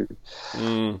 So,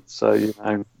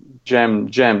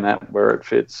 jam that where it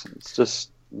fits. It's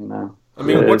just, I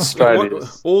mean,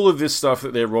 all of this stuff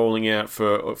that they're rolling out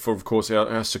for of course,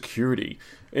 our security.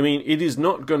 I mean, it is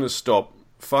not going to stop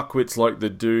fuckwits like the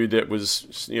dude that was,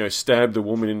 stabbed a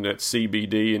woman in that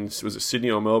CBD in, was it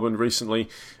Sydney or Melbourne recently?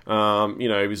 He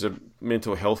was a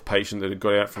mental health patient that had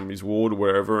got out from his ward or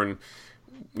wherever, and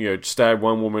stabbed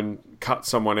one woman, cut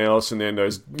someone else, and then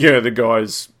the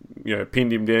guys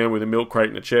pinned him down with a milk crate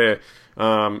and a chair.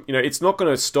 It's not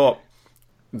going to stop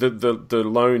the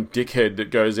lone dickhead that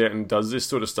goes out and does this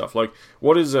sort of stuff. Like,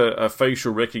 what is a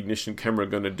facial recognition camera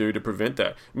going to do to prevent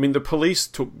that? I mean, the police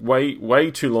took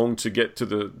way too long to get to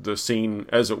the scene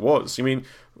as it was. I mean,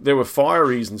 there were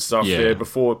fireys and stuff there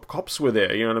before cops were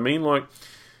there. You know what I mean? Like,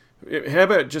 how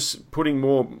about just putting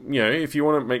more, if you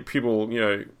want to make people,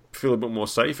 feel a bit more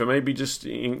safer, maybe just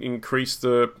increase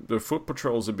the foot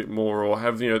patrols a bit more, or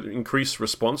have increased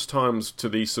response times to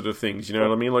these sort of things. You know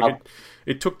what I mean? Like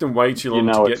it took them way too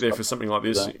long to get there for something like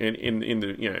this. And in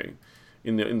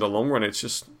the long run, it's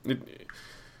just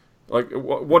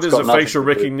what is a facial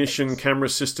recognition camera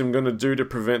system going to do to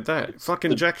prevent that?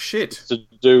 Fucking jack shit. It's to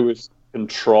do with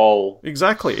control.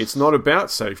 Exactly. It's not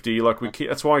about safety.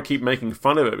 That's why I keep making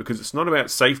fun of it, because it's not about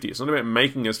safety. It's not about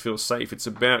making us feel safe. It's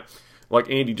about, like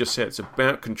Andy just said, it's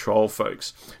about control,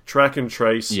 folks. Track and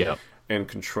trace and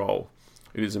control.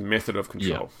 It is a method of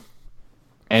control. Yep.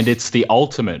 And it's the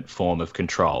ultimate form of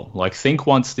control. Like, think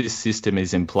once this system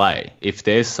is in play, if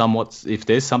there's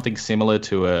something similar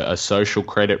to a social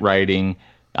credit rating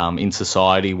in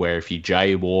society, where if you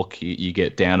jaywalk, you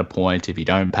get down a point. If you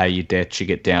don't pay your debts, you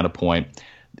get down a point.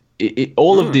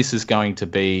 All of this is going to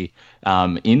be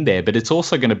in there, but it's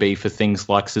also going to be for things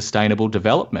like sustainable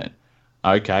development.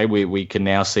 Okay, we can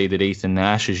now see that Ethan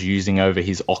Nash is using over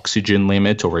his oxygen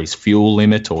limit or his fuel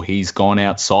limit, or he's gone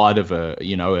outside of an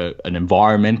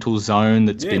environmental zone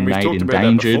that's been made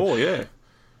endangered. That before,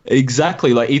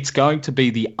 Exactly, like it's going to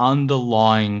be the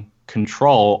underlying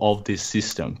control of this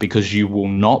system, because you will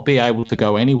not be able to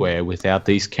go anywhere without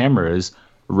these cameras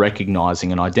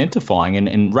recognizing and identifying.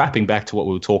 And wrapping back to what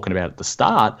we were talking about at the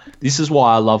start, this is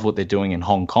why I love what they're doing in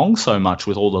Hong Kong so much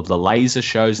with all of the laser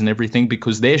shows and everything,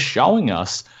 because they're showing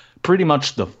us pretty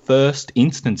much the first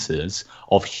instances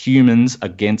of humans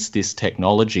against this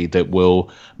technology that will,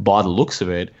 by the looks of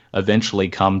it, eventually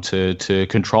come to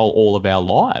control all of our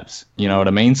lives. You know what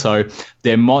I mean? So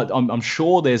I'm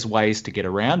sure there's ways to get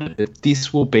around it, but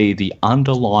this will be the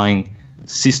underlying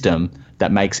system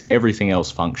that makes everything else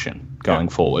function going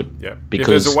forward. Yeah.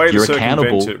 Because there's a way to you're circumvent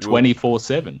accountable it,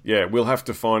 24/7. Yeah, we'll have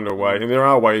to find a way. And there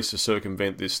are ways to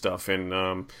circumvent this stuff.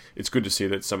 And it's good to see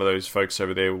that some of those folks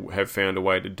over there have found a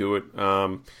way to do it.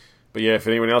 But yeah, if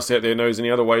anyone else out there knows any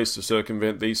other ways to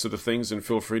circumvent these sort of things, then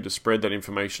feel free to spread that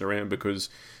information around, because,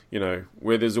 you know,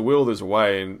 where there's a will, there's a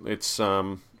way. And it's,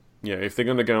 if they're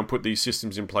going to go and put these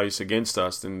systems in place against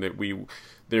us, then there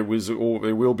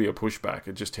will be a pushback.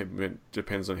 It just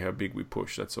depends on how big we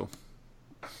push, that's all.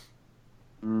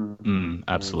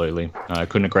 Absolutely. I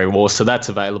couldn't agree more. So that's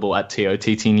available at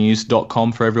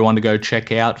tottnews.com for everyone to go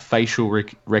check out. Facial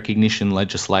recognition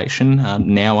legislation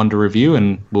now under review,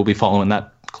 and we'll be following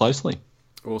that closely.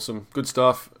 Awesome. Good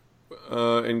stuff.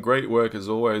 And great work as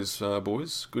always,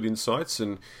 boys. Good insights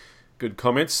and good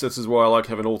comments. This is why I like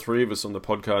having all three of us on the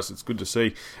podcast. It's good to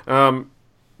see.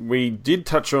 We did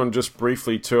touch on just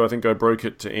briefly too, I think I broke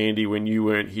it to Andy when you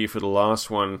weren't here for the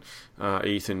last one,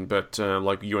 Ethan, but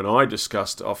like you and I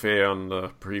discussed off air on the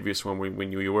previous one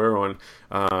when you were on,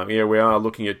 we are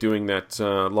looking at doing that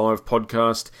live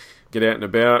podcast, get out and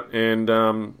about, and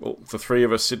the three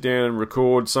of us sit down and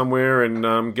record somewhere and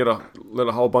let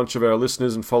a whole bunch of our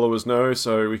listeners and followers know,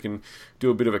 so we can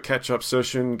do a bit of a catch-up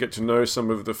session, get to know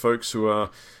some of the folks who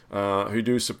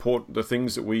do support the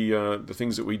things that we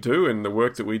do and the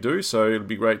work that we do. So it'll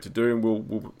be great to do,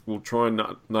 and we'll try and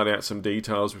nut out some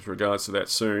details with regards to that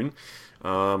soon.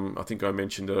 I think I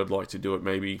mentioned that I'd like to do it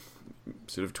maybe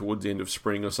sort of towards the end of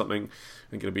spring or something. I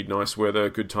think it'll be nice weather, a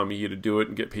good time of year to do it,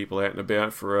 and get people out and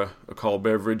about for a cold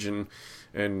beverage and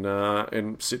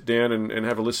sit down and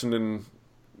have a listen and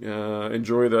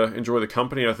enjoy the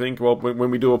company. I think when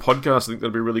we do a podcast, I think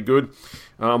that'll be really good.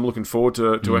 I'm looking forward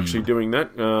to actually doing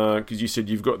that, because you said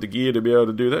you've got the gear to be able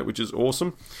to do that, which is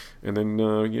awesome. And then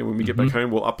when we get back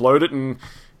home, we'll upload it and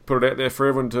put it out there for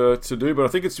everyone to do. But I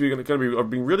think it's going to be,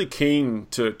 I've been really keen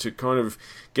to kind of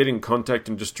get in contact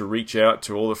and just to reach out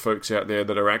to all the folks out there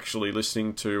that are actually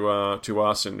listening to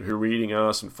us and who are reading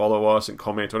us and follow us and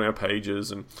comment on our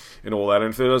pages and all that.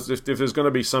 And if there's going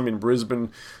to be some in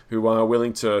Brisbane who are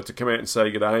willing to come out and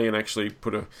say g'day and actually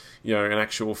put an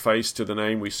actual face to the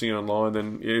name we see online,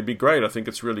 then it'd be great. I think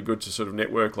it's really good to sort of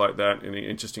network like that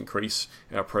and just increase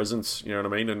our presence, you know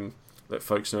what I mean, and let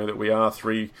folks know that we are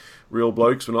three real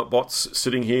blokes. We're not bots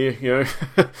sitting here,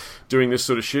 doing this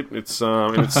sort of shit. It's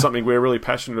something we're really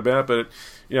passionate about. But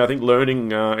I think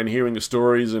learning and hearing the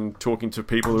stories and talking to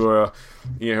people who are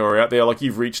out there, like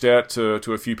you've reached out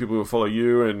to a few people who follow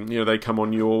you, and they come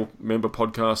on your member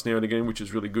podcast now and again, which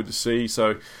is really good to see.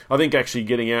 So I think actually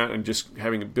getting out and just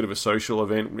having a bit of a social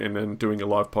event and then doing a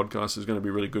live podcast is going to be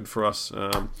really good for us.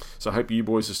 So I hope you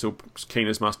boys are still keen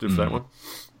as mustard for that one.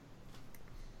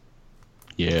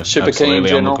 Yeah, super absolutely.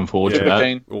 keen, I'm looking forward to that.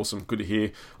 Keen. Awesome, good to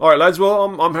hear. All right, lads. Well,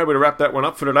 I'm happy to wrap that one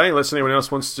up for today. Unless anyone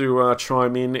else wants to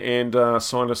chime in and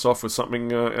sign us off with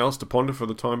something else to ponder for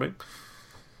the time being.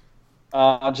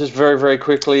 Just very, very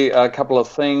quickly, a couple of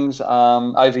things.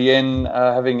 AVN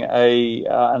having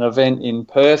an event in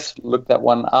Perth. Look that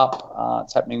one up.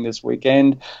 It's happening this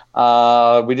weekend.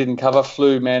 We didn't cover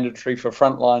flu mandatory for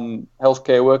frontline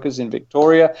healthcare workers in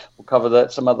Victoria. We'll cover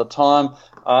that some other time.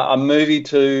 A movie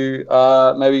to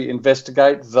maybe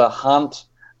investigate, The Hunt,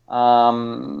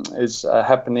 is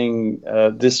happening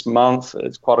this month.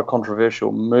 It's quite a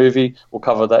controversial movie. We'll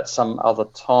cover that some other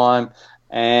time.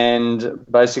 And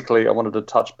basically, I wanted to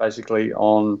touch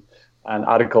on an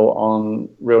article on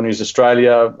Real News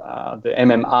Australia, the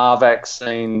MMR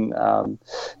vaccine,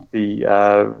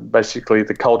 basically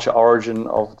the culture origin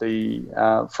of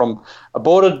from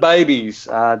aborted babies.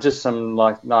 Just some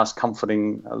nice,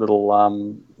 comforting little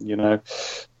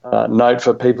note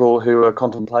for people who are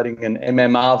contemplating an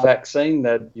MMR vaccine,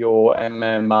 that your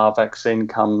MMR vaccine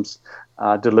comes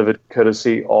delivered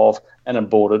courtesy of an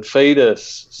aborted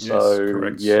fetus. So,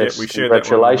 correct. Yes, we shared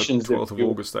congratulations. That one on the 12th of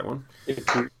August, that one.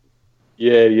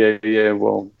 Yeah.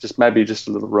 Well, just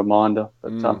a little reminder.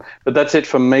 But that's it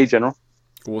from me, General.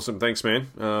 Awesome, thanks, man.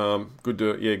 Good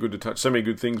to touch. So many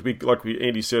good things.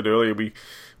 Andy said earlier, we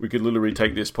could literally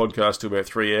take this podcast to about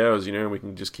 3 hours, and we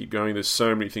can just keep going. There's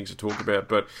so many things to talk about,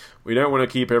 but we don't want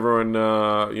to keep everyone,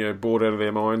 bored out of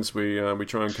their minds. We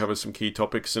try and cover some key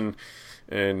topics and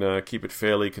keep it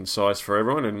fairly concise for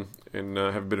everyone and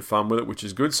have a bit of fun with it, which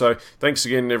is good. So thanks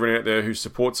again to everyone out there who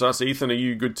supports us. Ethan, are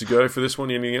you good to go for this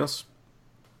one? Anything else?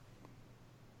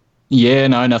 Yeah,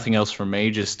 no, nothing else from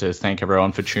me. Just to thank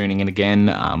everyone for tuning in again.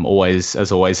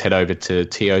 As always, head over to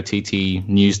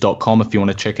tottnews.com if you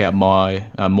want to check out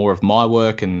more of my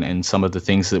work and some of the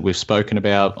things that we've spoken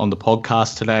about on the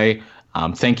podcast today.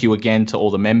 Thank you again to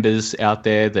all the members out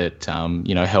there that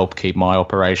help keep my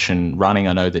operation running.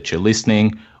 I know that you're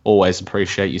listening. always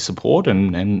appreciate your support,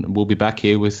 and we'll be back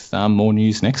here with more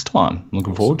news next time.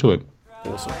 Looking forward to it.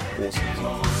 Awesome.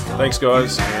 Thanks,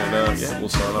 guys, and we'll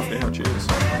sign off now. Cheers.